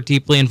that you are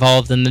deeply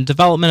involved in the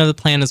development of the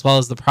plan as well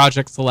as the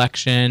project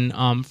selection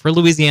for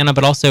Louisiana,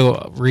 but also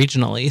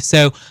regionally.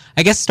 So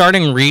I guess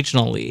starting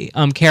regionally,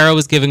 Kara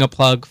was giving a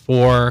plug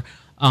for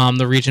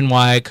the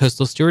region-wide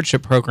coastal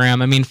stewardship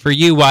program. I mean, for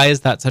you, why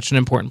is that such an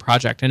important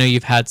project? I know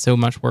you've had so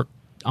much work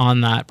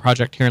on that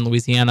project here in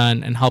Louisiana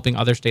and helping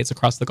other states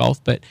across the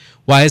Gulf, but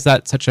why is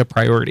that such a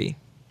priority?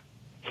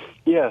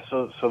 Yeah,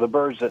 so the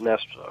birds that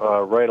nest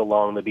right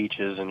along the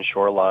beaches and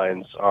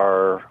shorelines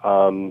are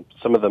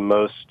some of the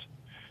most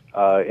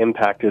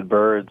impacted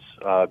birds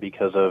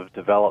because of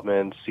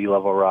development, sea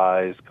level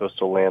rise,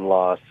 coastal land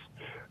loss.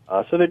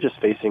 So they're just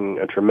facing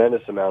a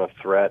tremendous amount of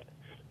threat.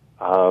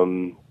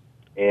 And,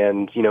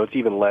 it's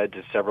even led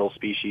to several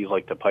species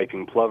like the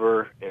piping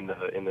plover in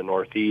the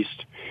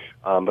Northeast,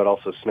 but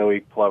also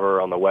snowy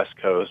plover on the West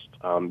Coast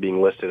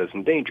being listed as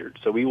endangered.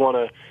 So we want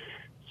to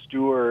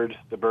steward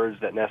the birds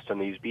that nest on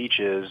these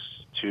beaches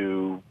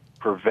to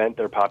prevent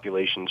their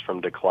populations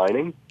from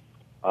declining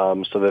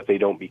so that they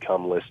don't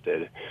become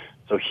listed.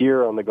 So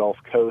here on the Gulf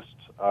Coast,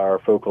 our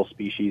focal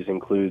species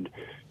include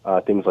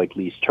things like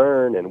Least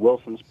tern and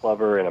Wilson's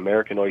plover and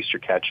American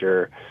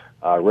oystercatcher,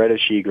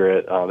 reddish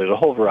egret. There's a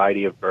whole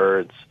variety of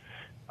birds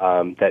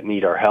that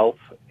need our help.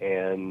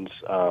 And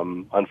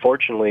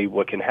unfortunately,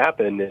 what can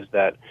happen is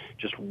that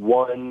just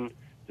one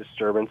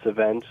disturbance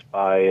event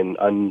by an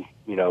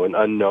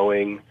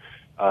unknowing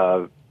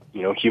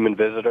human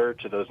visitor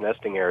to those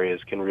nesting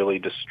areas can really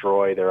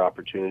destroy their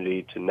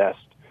opportunity to nest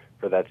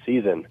for that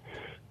season.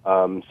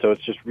 So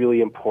it's just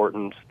really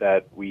important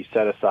that we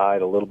set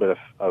aside a little bit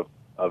of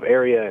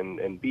area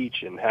and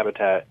beach and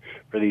habitat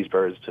for these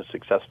birds to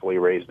successfully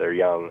raise their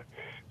young.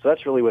 So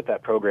that's really what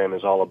that program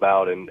is all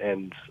about.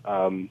 And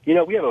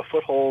we have a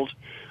foothold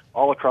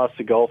all across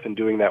the Gulf in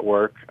doing that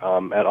work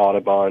at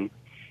Audubon.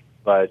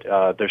 But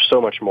there's so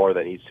much more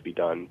that needs to be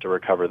done to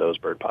recover those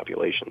bird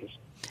populations.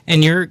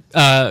 And you're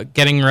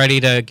getting ready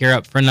to gear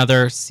up for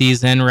another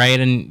season, right?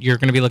 And you're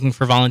going to be looking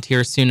for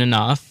volunteers soon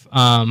enough.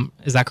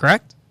 Is that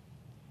correct?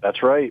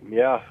 That's right,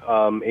 yeah.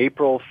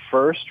 April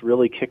 1st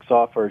really kicks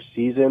off our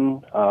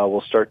season.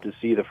 We'll start to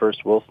see the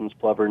first Wilson's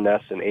plover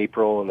nests in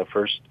April and the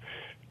first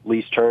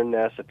Least tern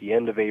nests at the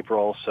end of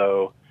April.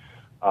 So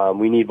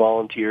we need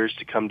volunteers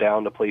to come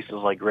down to places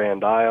like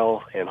Grand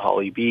Isle and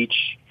Holly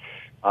Beach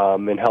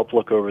and help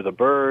look over the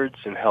birds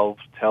and help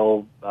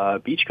tell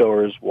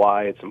beachgoers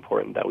why it's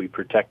important that we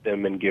protect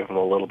them and give them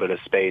a little bit of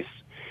space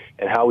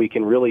and how we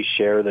can really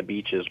share the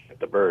beaches with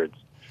the birds.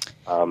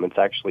 It's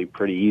actually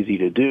pretty easy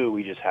to do.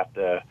 We just have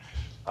to,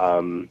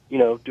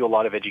 do a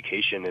lot of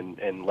education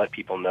and let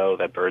people know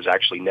that birds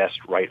actually nest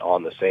right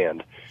on the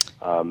sand.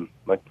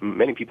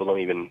 Many people don't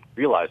even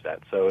realize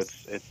that. So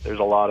there's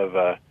a lot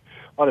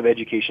of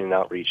education and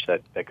outreach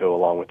that go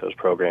along with those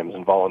programs,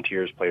 and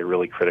volunteers play a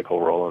really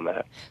critical role in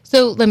that.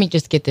 So let me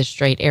just get this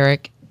straight,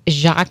 Eric.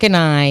 Jacques and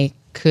I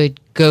could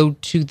go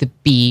to the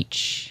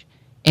beach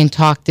and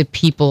talk to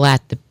people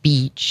at the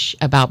beach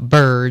about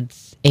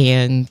birds,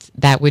 and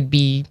that would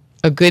be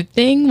a good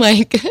thing?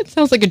 Like, it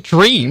sounds like a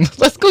dream.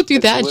 Let's go do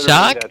that,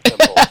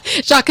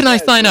 Jacques. Jacques and I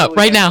sign up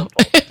right now.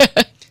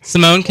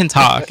 Simone can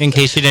talk, in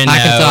case you didn't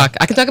know.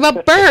 I can talk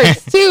about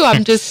birds, too.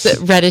 I'm just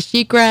reddish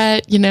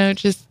egret,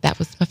 that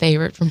was my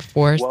favorite from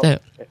before. Well, so.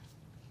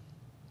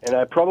 And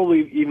I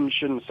probably even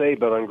shouldn't say,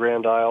 but on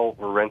Grand Isle,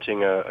 we're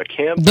renting a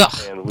camp,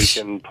 and we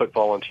can put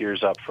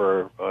volunteers up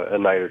for a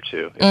night or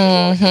two.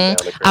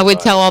 Mm-hmm. I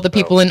would tell all the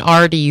people in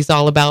Arties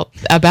all about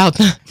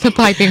the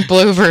piping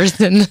plovers.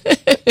 And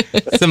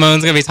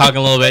Simone's going to be talking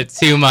a little bit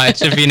too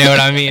much, if you know what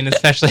I mean,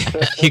 especially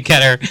if you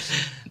get her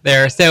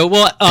there. So,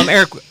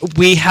 Eric,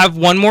 we have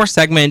one more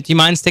segment. Do you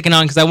mind sticking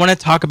on? Because I want to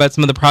talk about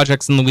some of the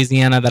projects in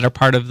Louisiana that are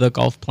part of the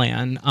Gulf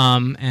Plan,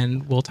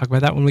 and we'll talk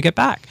about that when we get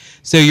back.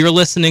 So you're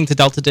listening to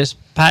Delta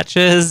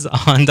Dispatches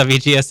on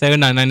WGSO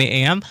 990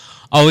 AM,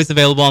 always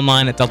available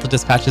online at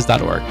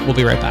deltadispatches.org. We'll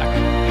be right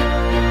back.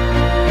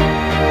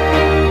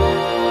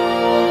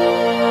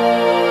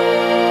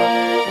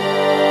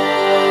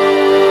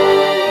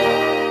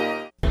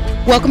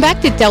 Welcome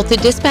back to Delta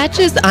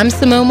Dispatches. I'm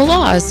Simone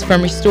Malaz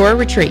from Restore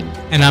Retreat.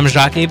 And I'm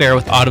Jacques Hebert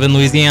with Audubon,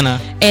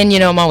 Louisiana. And,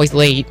 I'm always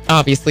late,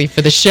 obviously,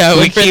 for the show.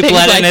 We keep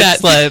letting it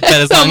slip, but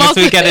as long as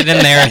we get it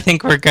in there, I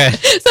think we're good.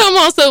 So I'm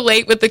also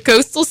late with the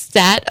coastal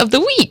stat of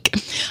the week.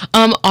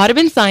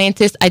 Audubon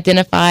scientists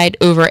identified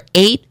over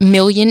 8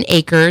 million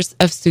acres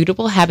of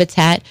suitable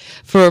habitat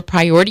for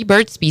priority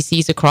bird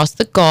species across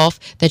the Gulf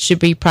that should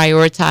be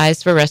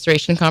prioritized for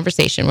restoration and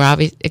conservation.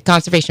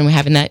 We're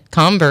having that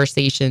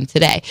conversation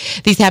today.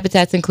 These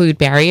habitats include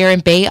barrier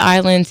and bay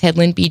islands,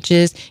 headland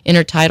beaches,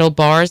 intertidal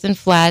bars and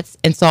flats,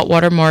 and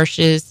saltwater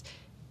marshes,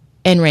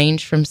 and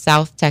range from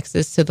South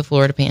Texas to the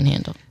Florida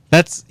Panhandle.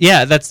 That's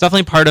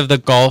definitely part of the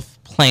Gulf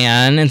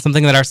Plan and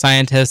something that our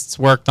scientists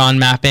worked on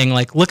mapping.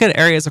 Like, look at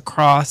areas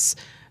across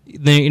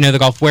the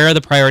Gulf, where are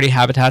the priority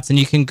habitats, and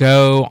you can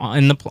go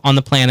on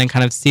the plan and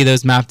kind of see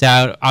those mapped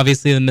out.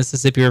 Obviously, the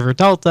Mississippi River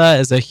Delta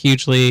is a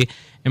hugely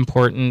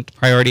important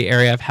priority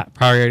area of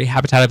priority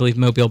habitat. I believe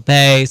Mobile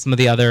Bay, some of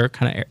the other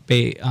kind of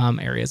bay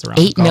areas around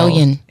 8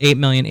 million. 8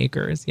 million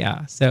acres.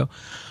 Yeah. So,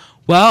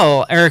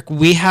 well, Eric,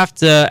 we have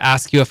to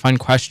ask you a fun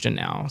question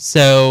now.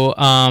 So,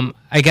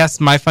 I guess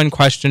my fun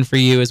question for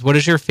you is, what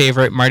is your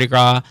favorite Mardi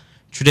Gras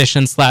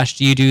tradition /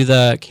 do you do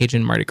the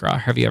Cajun Mardi Gras?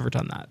 Have you ever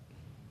done that?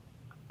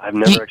 I've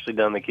never actually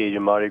done the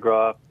Cajun Mardi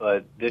Gras,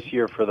 but this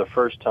year for the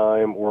first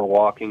time we're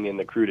walking in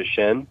the Croix de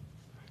Chien.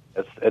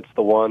 It's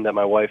the one that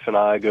my wife and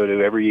I go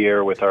to every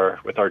year with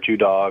our 2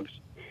 dogs,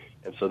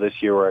 and so this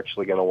year we're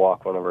actually going to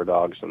walk one of our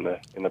dogs in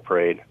the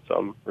parade. So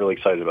I'm really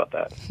excited about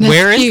that.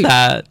 Where is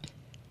that?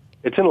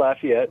 It's in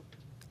Lafayette.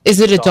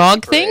 Is it a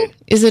dog thing?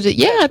 Is it?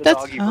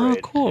 That's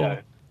cool.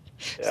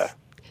 Yeah.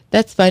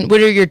 That's fun.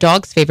 What are your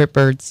dog's favorite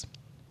birds?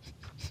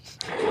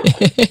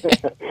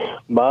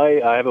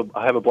 I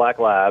have a black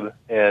lab,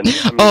 and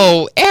I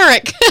mean,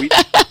 Eric.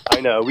 I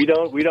know we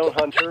don't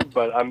hunt her,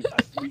 but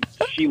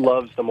she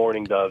loves the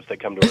mourning doves that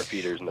come to our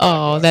feeders. In the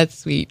backyard. That's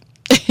sweet.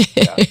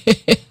 Yeah.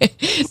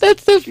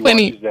 That's so she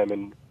funny. watches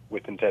them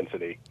with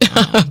intensity.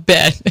 I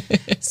bet.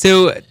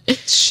 So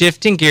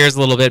shifting gears a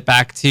little bit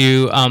back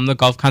to the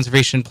Gulf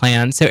Conservation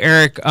Plan. So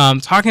Eric,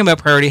 talking about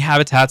priority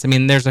habitats, I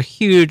mean, there's a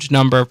huge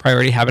number of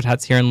priority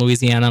habitats here in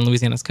Louisiana and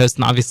Louisiana's coast,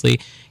 and obviously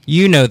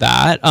you know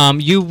that.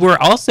 You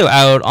were also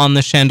out on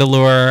the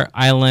Chandeleur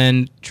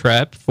Island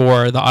trip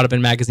for the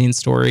Audubon magazine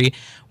story.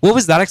 What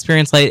was that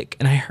experience like?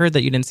 And I heard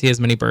that you didn't see as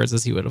many birds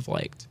as you would have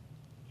liked.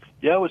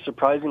 Yeah, it was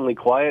surprisingly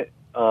quiet.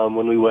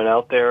 When we went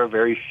out there,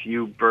 very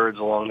few birds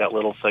along that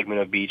little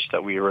segment of beach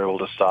that we were able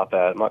to stop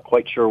at. I'm not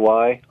quite sure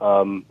why.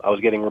 I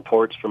was getting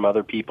reports from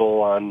other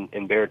people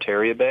in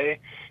Barataria Bay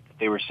that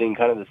they were seeing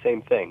kind of the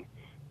same thing.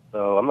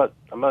 So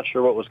I'm not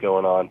sure what was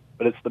going on.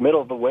 But it's the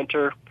middle of the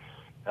winter,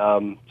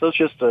 so it's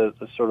just a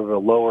sort of a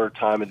lower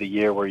time of the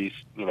year where you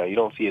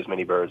don't see as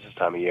many birds this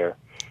time of year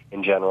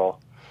in general.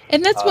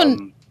 And that's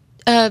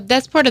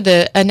that's part of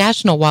a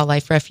national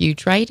wildlife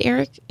refuge, right,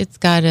 Eric? It's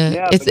got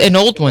it's an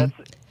old one.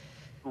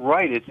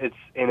 Right,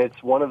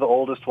 it's one of the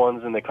oldest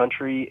ones in the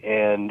country,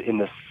 and in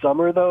the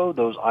summer though,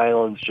 those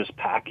islands just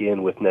pack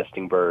in with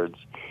nesting birds,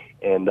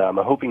 and I'm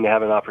hoping to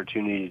have an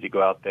opportunity to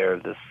go out there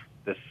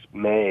this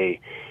May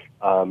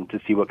to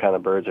see what kind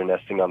of birds are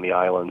nesting on the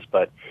islands.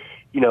 But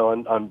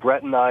on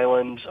Breton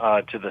Island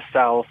to the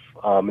south,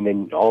 and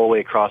then all the way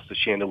across the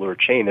Chandeleur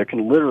chain, there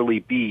can literally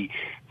be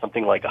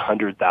something like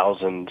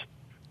 100,000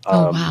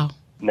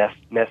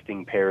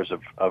 nesting pairs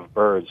of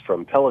birds,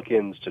 from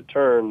pelicans to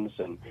terns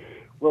and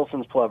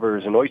Wilson's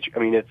plovers and oyster. I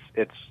mean,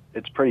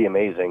 it's pretty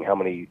amazing how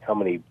many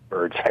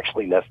birds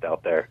actually nest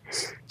out there.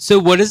 So,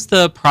 what is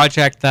the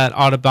project that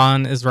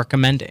Audubon is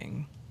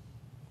recommending?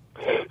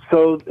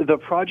 So, the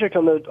project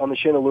on the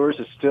Chandeleurs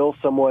is still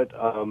somewhat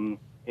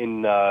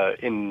in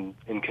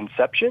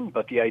conception,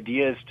 but the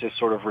idea is to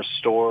sort of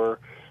restore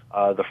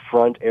the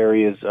front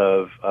areas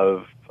of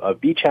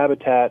beach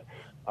habitat,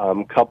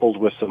 coupled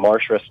with some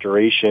marsh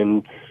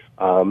restoration.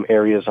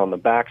 Areas on the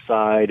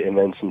backside, and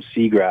then some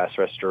seagrass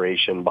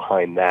restoration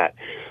behind that.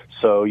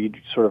 So you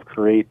sort of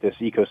create this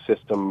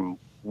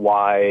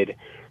ecosystem-wide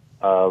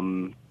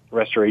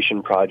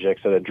restoration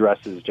projects that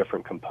addresses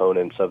different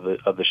components of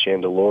the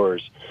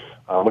Chandeleurs,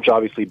 which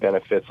obviously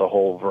benefits a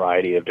whole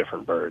variety of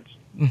different birds.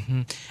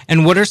 Mm-hmm.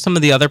 And what are some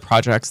of the other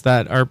projects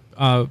that are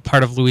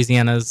part of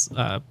Louisiana's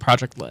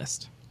project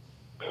list?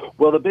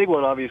 Well, the big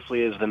one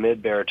obviously is the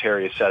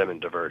Mid-Barataria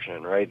sediment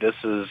diversion, right? This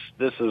is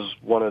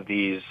one of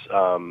these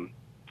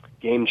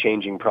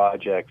game-changing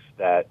projects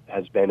that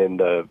has been in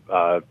the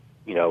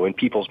in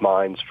people's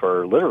minds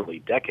for literally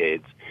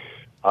decades,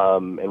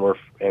 and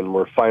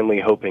we're finally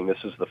hoping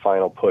this is the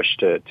final push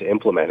to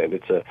implement it.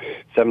 It's a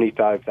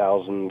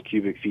 75,000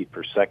 cubic feet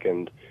per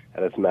second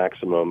at its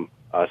maximum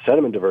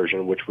sediment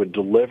diversion, which would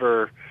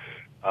deliver.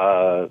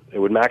 It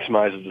would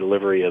maximize the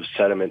delivery of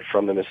sediment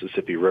from the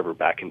Mississippi River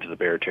back into the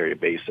Barataria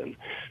Basin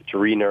to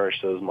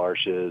re-nourish those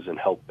marshes and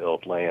help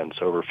build land.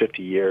 So over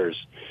 50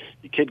 years,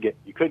 you could get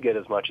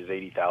as much as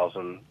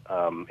 80,000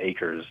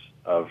 acres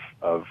of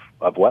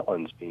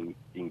wetlands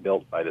being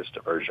built by this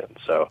diversion.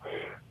 So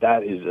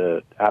that is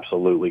a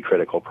absolutely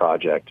critical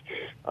project,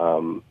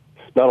 not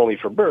only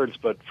for birds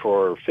but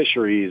for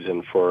fisheries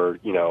and for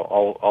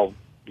all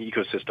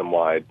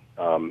ecosystem-wide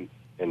and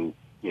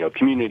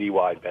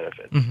community-wide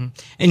benefits. Mm-hmm.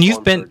 And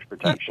you've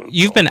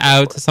been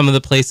out to some of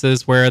the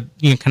places where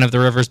kind of the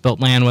river's built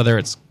land, whether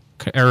it's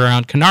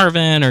around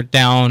Carnarvon or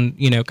down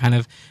kind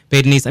of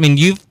Bay Denise. I mean,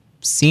 you've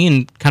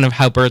seen kind of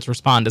how birds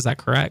respond. Is that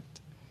correct?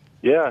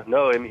 Yeah,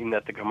 no, I mean,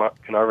 at the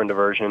Carnarvon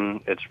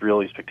diversion, it's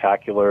really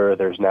spectacular.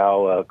 There's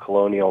now a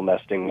colonial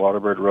nesting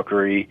waterbird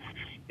rookery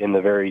in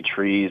the very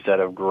trees that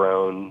have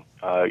grown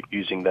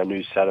using the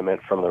new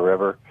sediment from the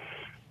river,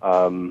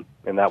 and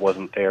that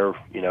wasn't there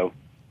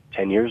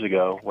 10 years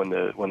ago when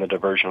the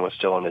diversion was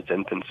still in its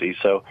infancy.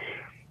 So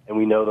and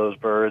we know those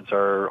birds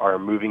are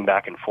moving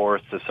back and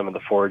forth to some of the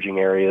foraging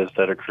areas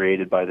that are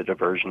created by the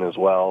diversion as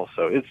well.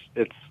 So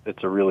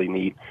it's a really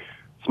neat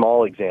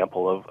small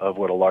example of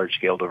what a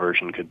large-scale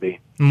diversion could be.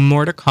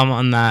 More to come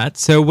on that.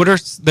 So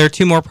there are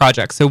two more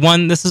projects. So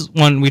this is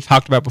one we've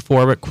talked about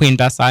before, but Queen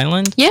Bess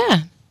Island.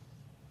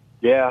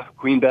 Yeah,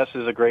 Queen Bess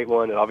is a great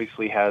one. It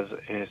obviously has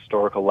a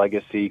historical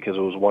legacy because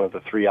it was one of the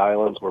 3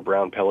 islands where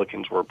brown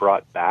pelicans were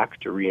brought back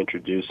to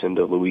reintroduce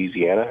into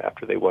Louisiana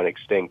after they went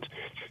extinct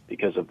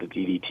because of the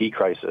DDT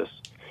crisis.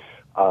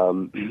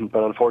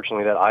 But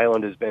unfortunately, that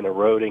island has been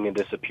eroding and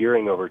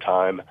disappearing over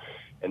time,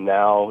 and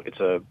now it's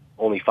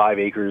only 5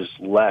 acres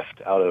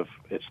left out of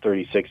its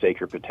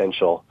 36-acre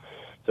potential.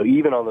 So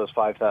even on those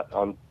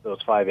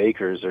 5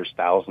 acres, there's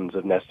thousands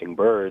of nesting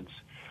birds.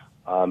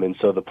 And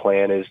so the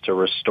plan is to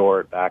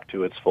restore it back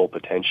to its full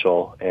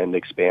potential and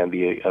expand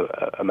the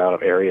amount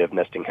of area of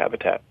nesting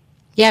habitat.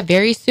 Yeah,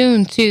 very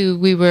soon, too.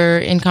 We were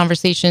in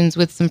conversations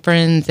with some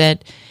friends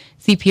at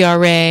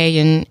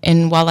CPRA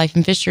and Wildlife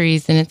and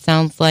Fisheries, and it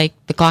sounds like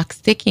the clock's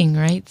ticking,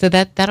 right? So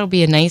that'll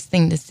be a nice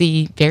thing to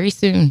see very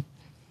soon.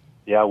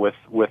 Yeah, with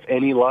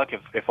any luck,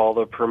 if all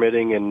the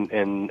permitting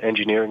and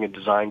engineering and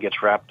design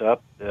gets wrapped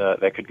up,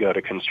 that could go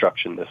to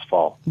construction this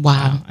fall.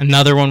 Wow.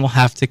 Another one we'll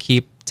have to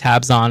keep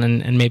tabs on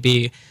and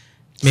maybe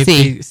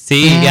see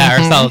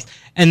ourselves.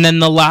 And then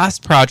the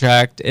last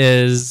project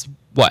is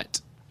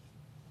what?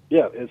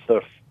 Yeah,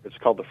 it's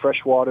called the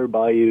Freshwater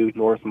Bayou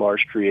North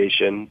Marsh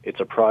Creation. It's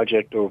a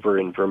project over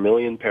in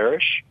Vermilion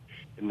Parish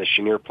in the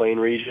Chenier Plain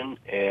region,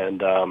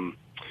 and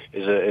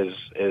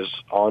is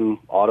on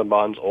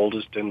Audubon's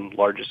oldest and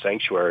largest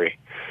sanctuary.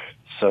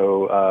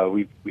 So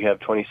we have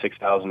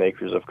 26,000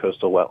 acres of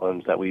coastal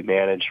wetlands that we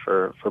manage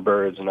for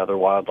birds and other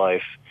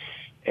wildlife.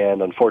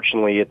 And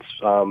unfortunately, it's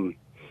been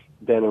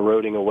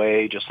eroding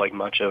away just like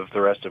much of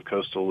the rest of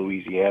coastal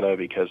Louisiana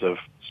because of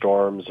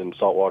storms and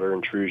saltwater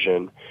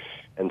intrusion.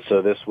 And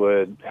so this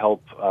would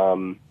help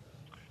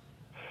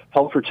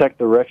protect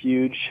the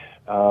refuge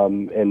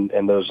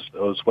and those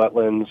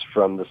wetlands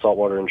from the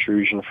saltwater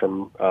intrusion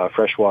from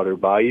Freshwater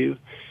Bayou,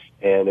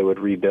 and it would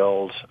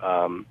rebuild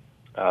a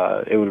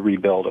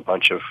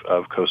bunch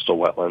of coastal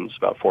wetlands,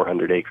 about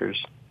 400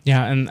 acres.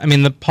 Yeah, and I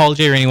mean the Paul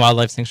J. Rainey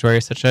Wildlife Sanctuary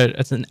is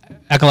it's an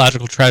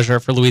ecological treasure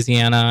for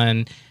Louisiana,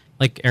 and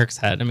like Eric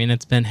said, I mean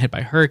it's been hit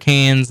by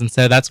hurricanes, and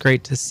so that's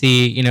great to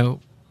see,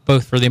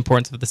 both for the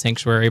importance of the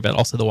sanctuary, but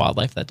also the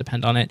wildlife that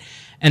depend on it.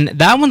 And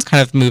that one's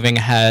kind of moving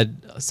ahead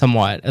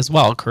somewhat as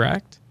well,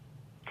 correct?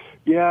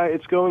 Yeah,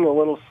 it's going a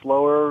little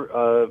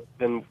slower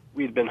than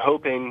we'd been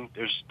hoping.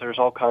 There's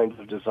all kinds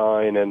of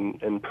design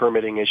and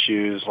permitting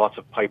issues, lots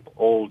of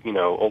old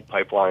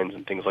pipelines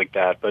and things like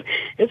that. But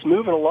it's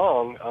moving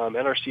along.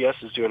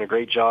 NRCS is doing a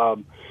great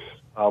job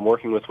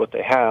working with what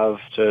they have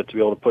to be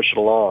able to push it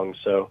along.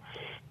 So,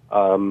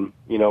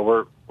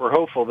 we're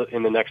hopeful that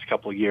in the next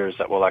couple of years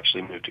that we'll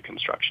actually move to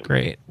construction.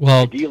 Great.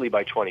 Well, ideally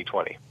by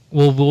 2020.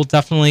 We'll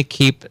definitely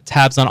keep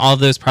tabs on all of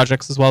those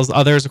projects as well as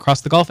others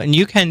across the Gulf. And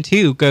you can,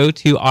 too, go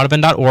to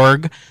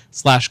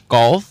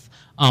audubon.org/Gulf.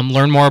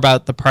 Learn more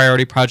about the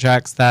priority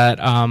projects that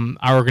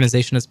our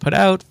organization has put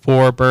out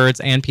for birds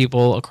and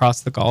people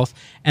across the Gulf,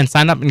 and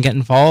sign up and get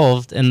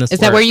involved in this Is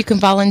work. that where you can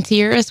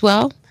volunteer as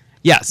well?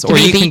 Yes, or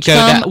you can go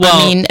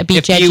to, a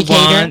beach if educator. you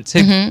want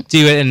to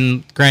do it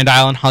in Grand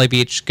Island, Holly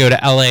Beach, go to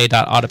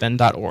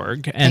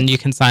la.audubon.org, and you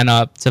can sign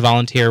up to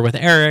volunteer with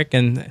Eric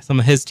and some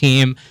of his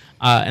team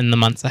in the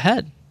months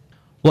ahead.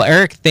 Well,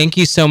 Eric, thank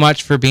you so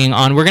much for being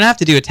on. We're going to have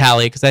to do a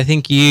tally because I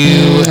think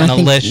you and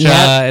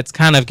Alicia, it's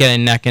kind of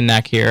getting neck and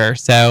neck here.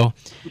 So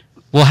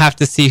we'll have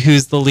to see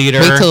who's the leader.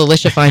 Wait till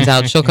Alicia finds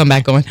out. She'll come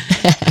back on.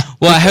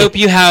 Well, I hope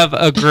you have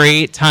a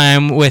great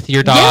time with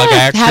your dog.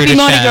 Yes, happy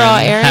Mardi Gras,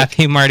 Eric.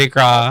 Happy Mardi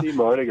Gras. Happy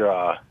Mardi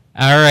Gras.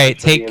 All right.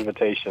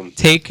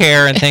 Take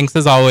care, and thanks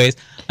as always.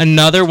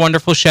 Another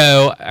wonderful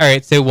show. All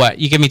right, so what?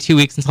 You give me 2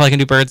 weeks until I can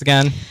do birds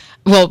again?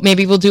 Well,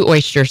 maybe we'll do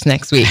oysters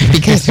next week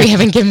because we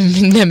haven't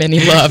given them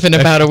any love in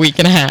about a week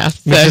and a half.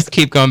 So. We'll just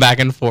keep going back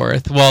and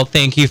forth. Well,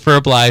 thank you for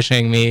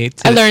obliging me.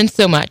 I learned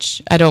so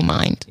much. I don't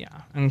mind. Yeah,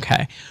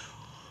 okay.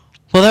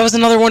 Well, that was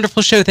another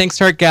wonderful show. Thanks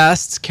to our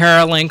guests,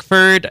 Kara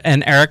Langford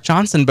and Eric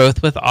Johnson,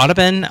 both with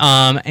Audubon.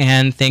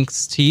 And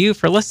thanks to you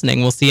for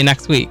listening. We'll see you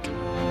next week.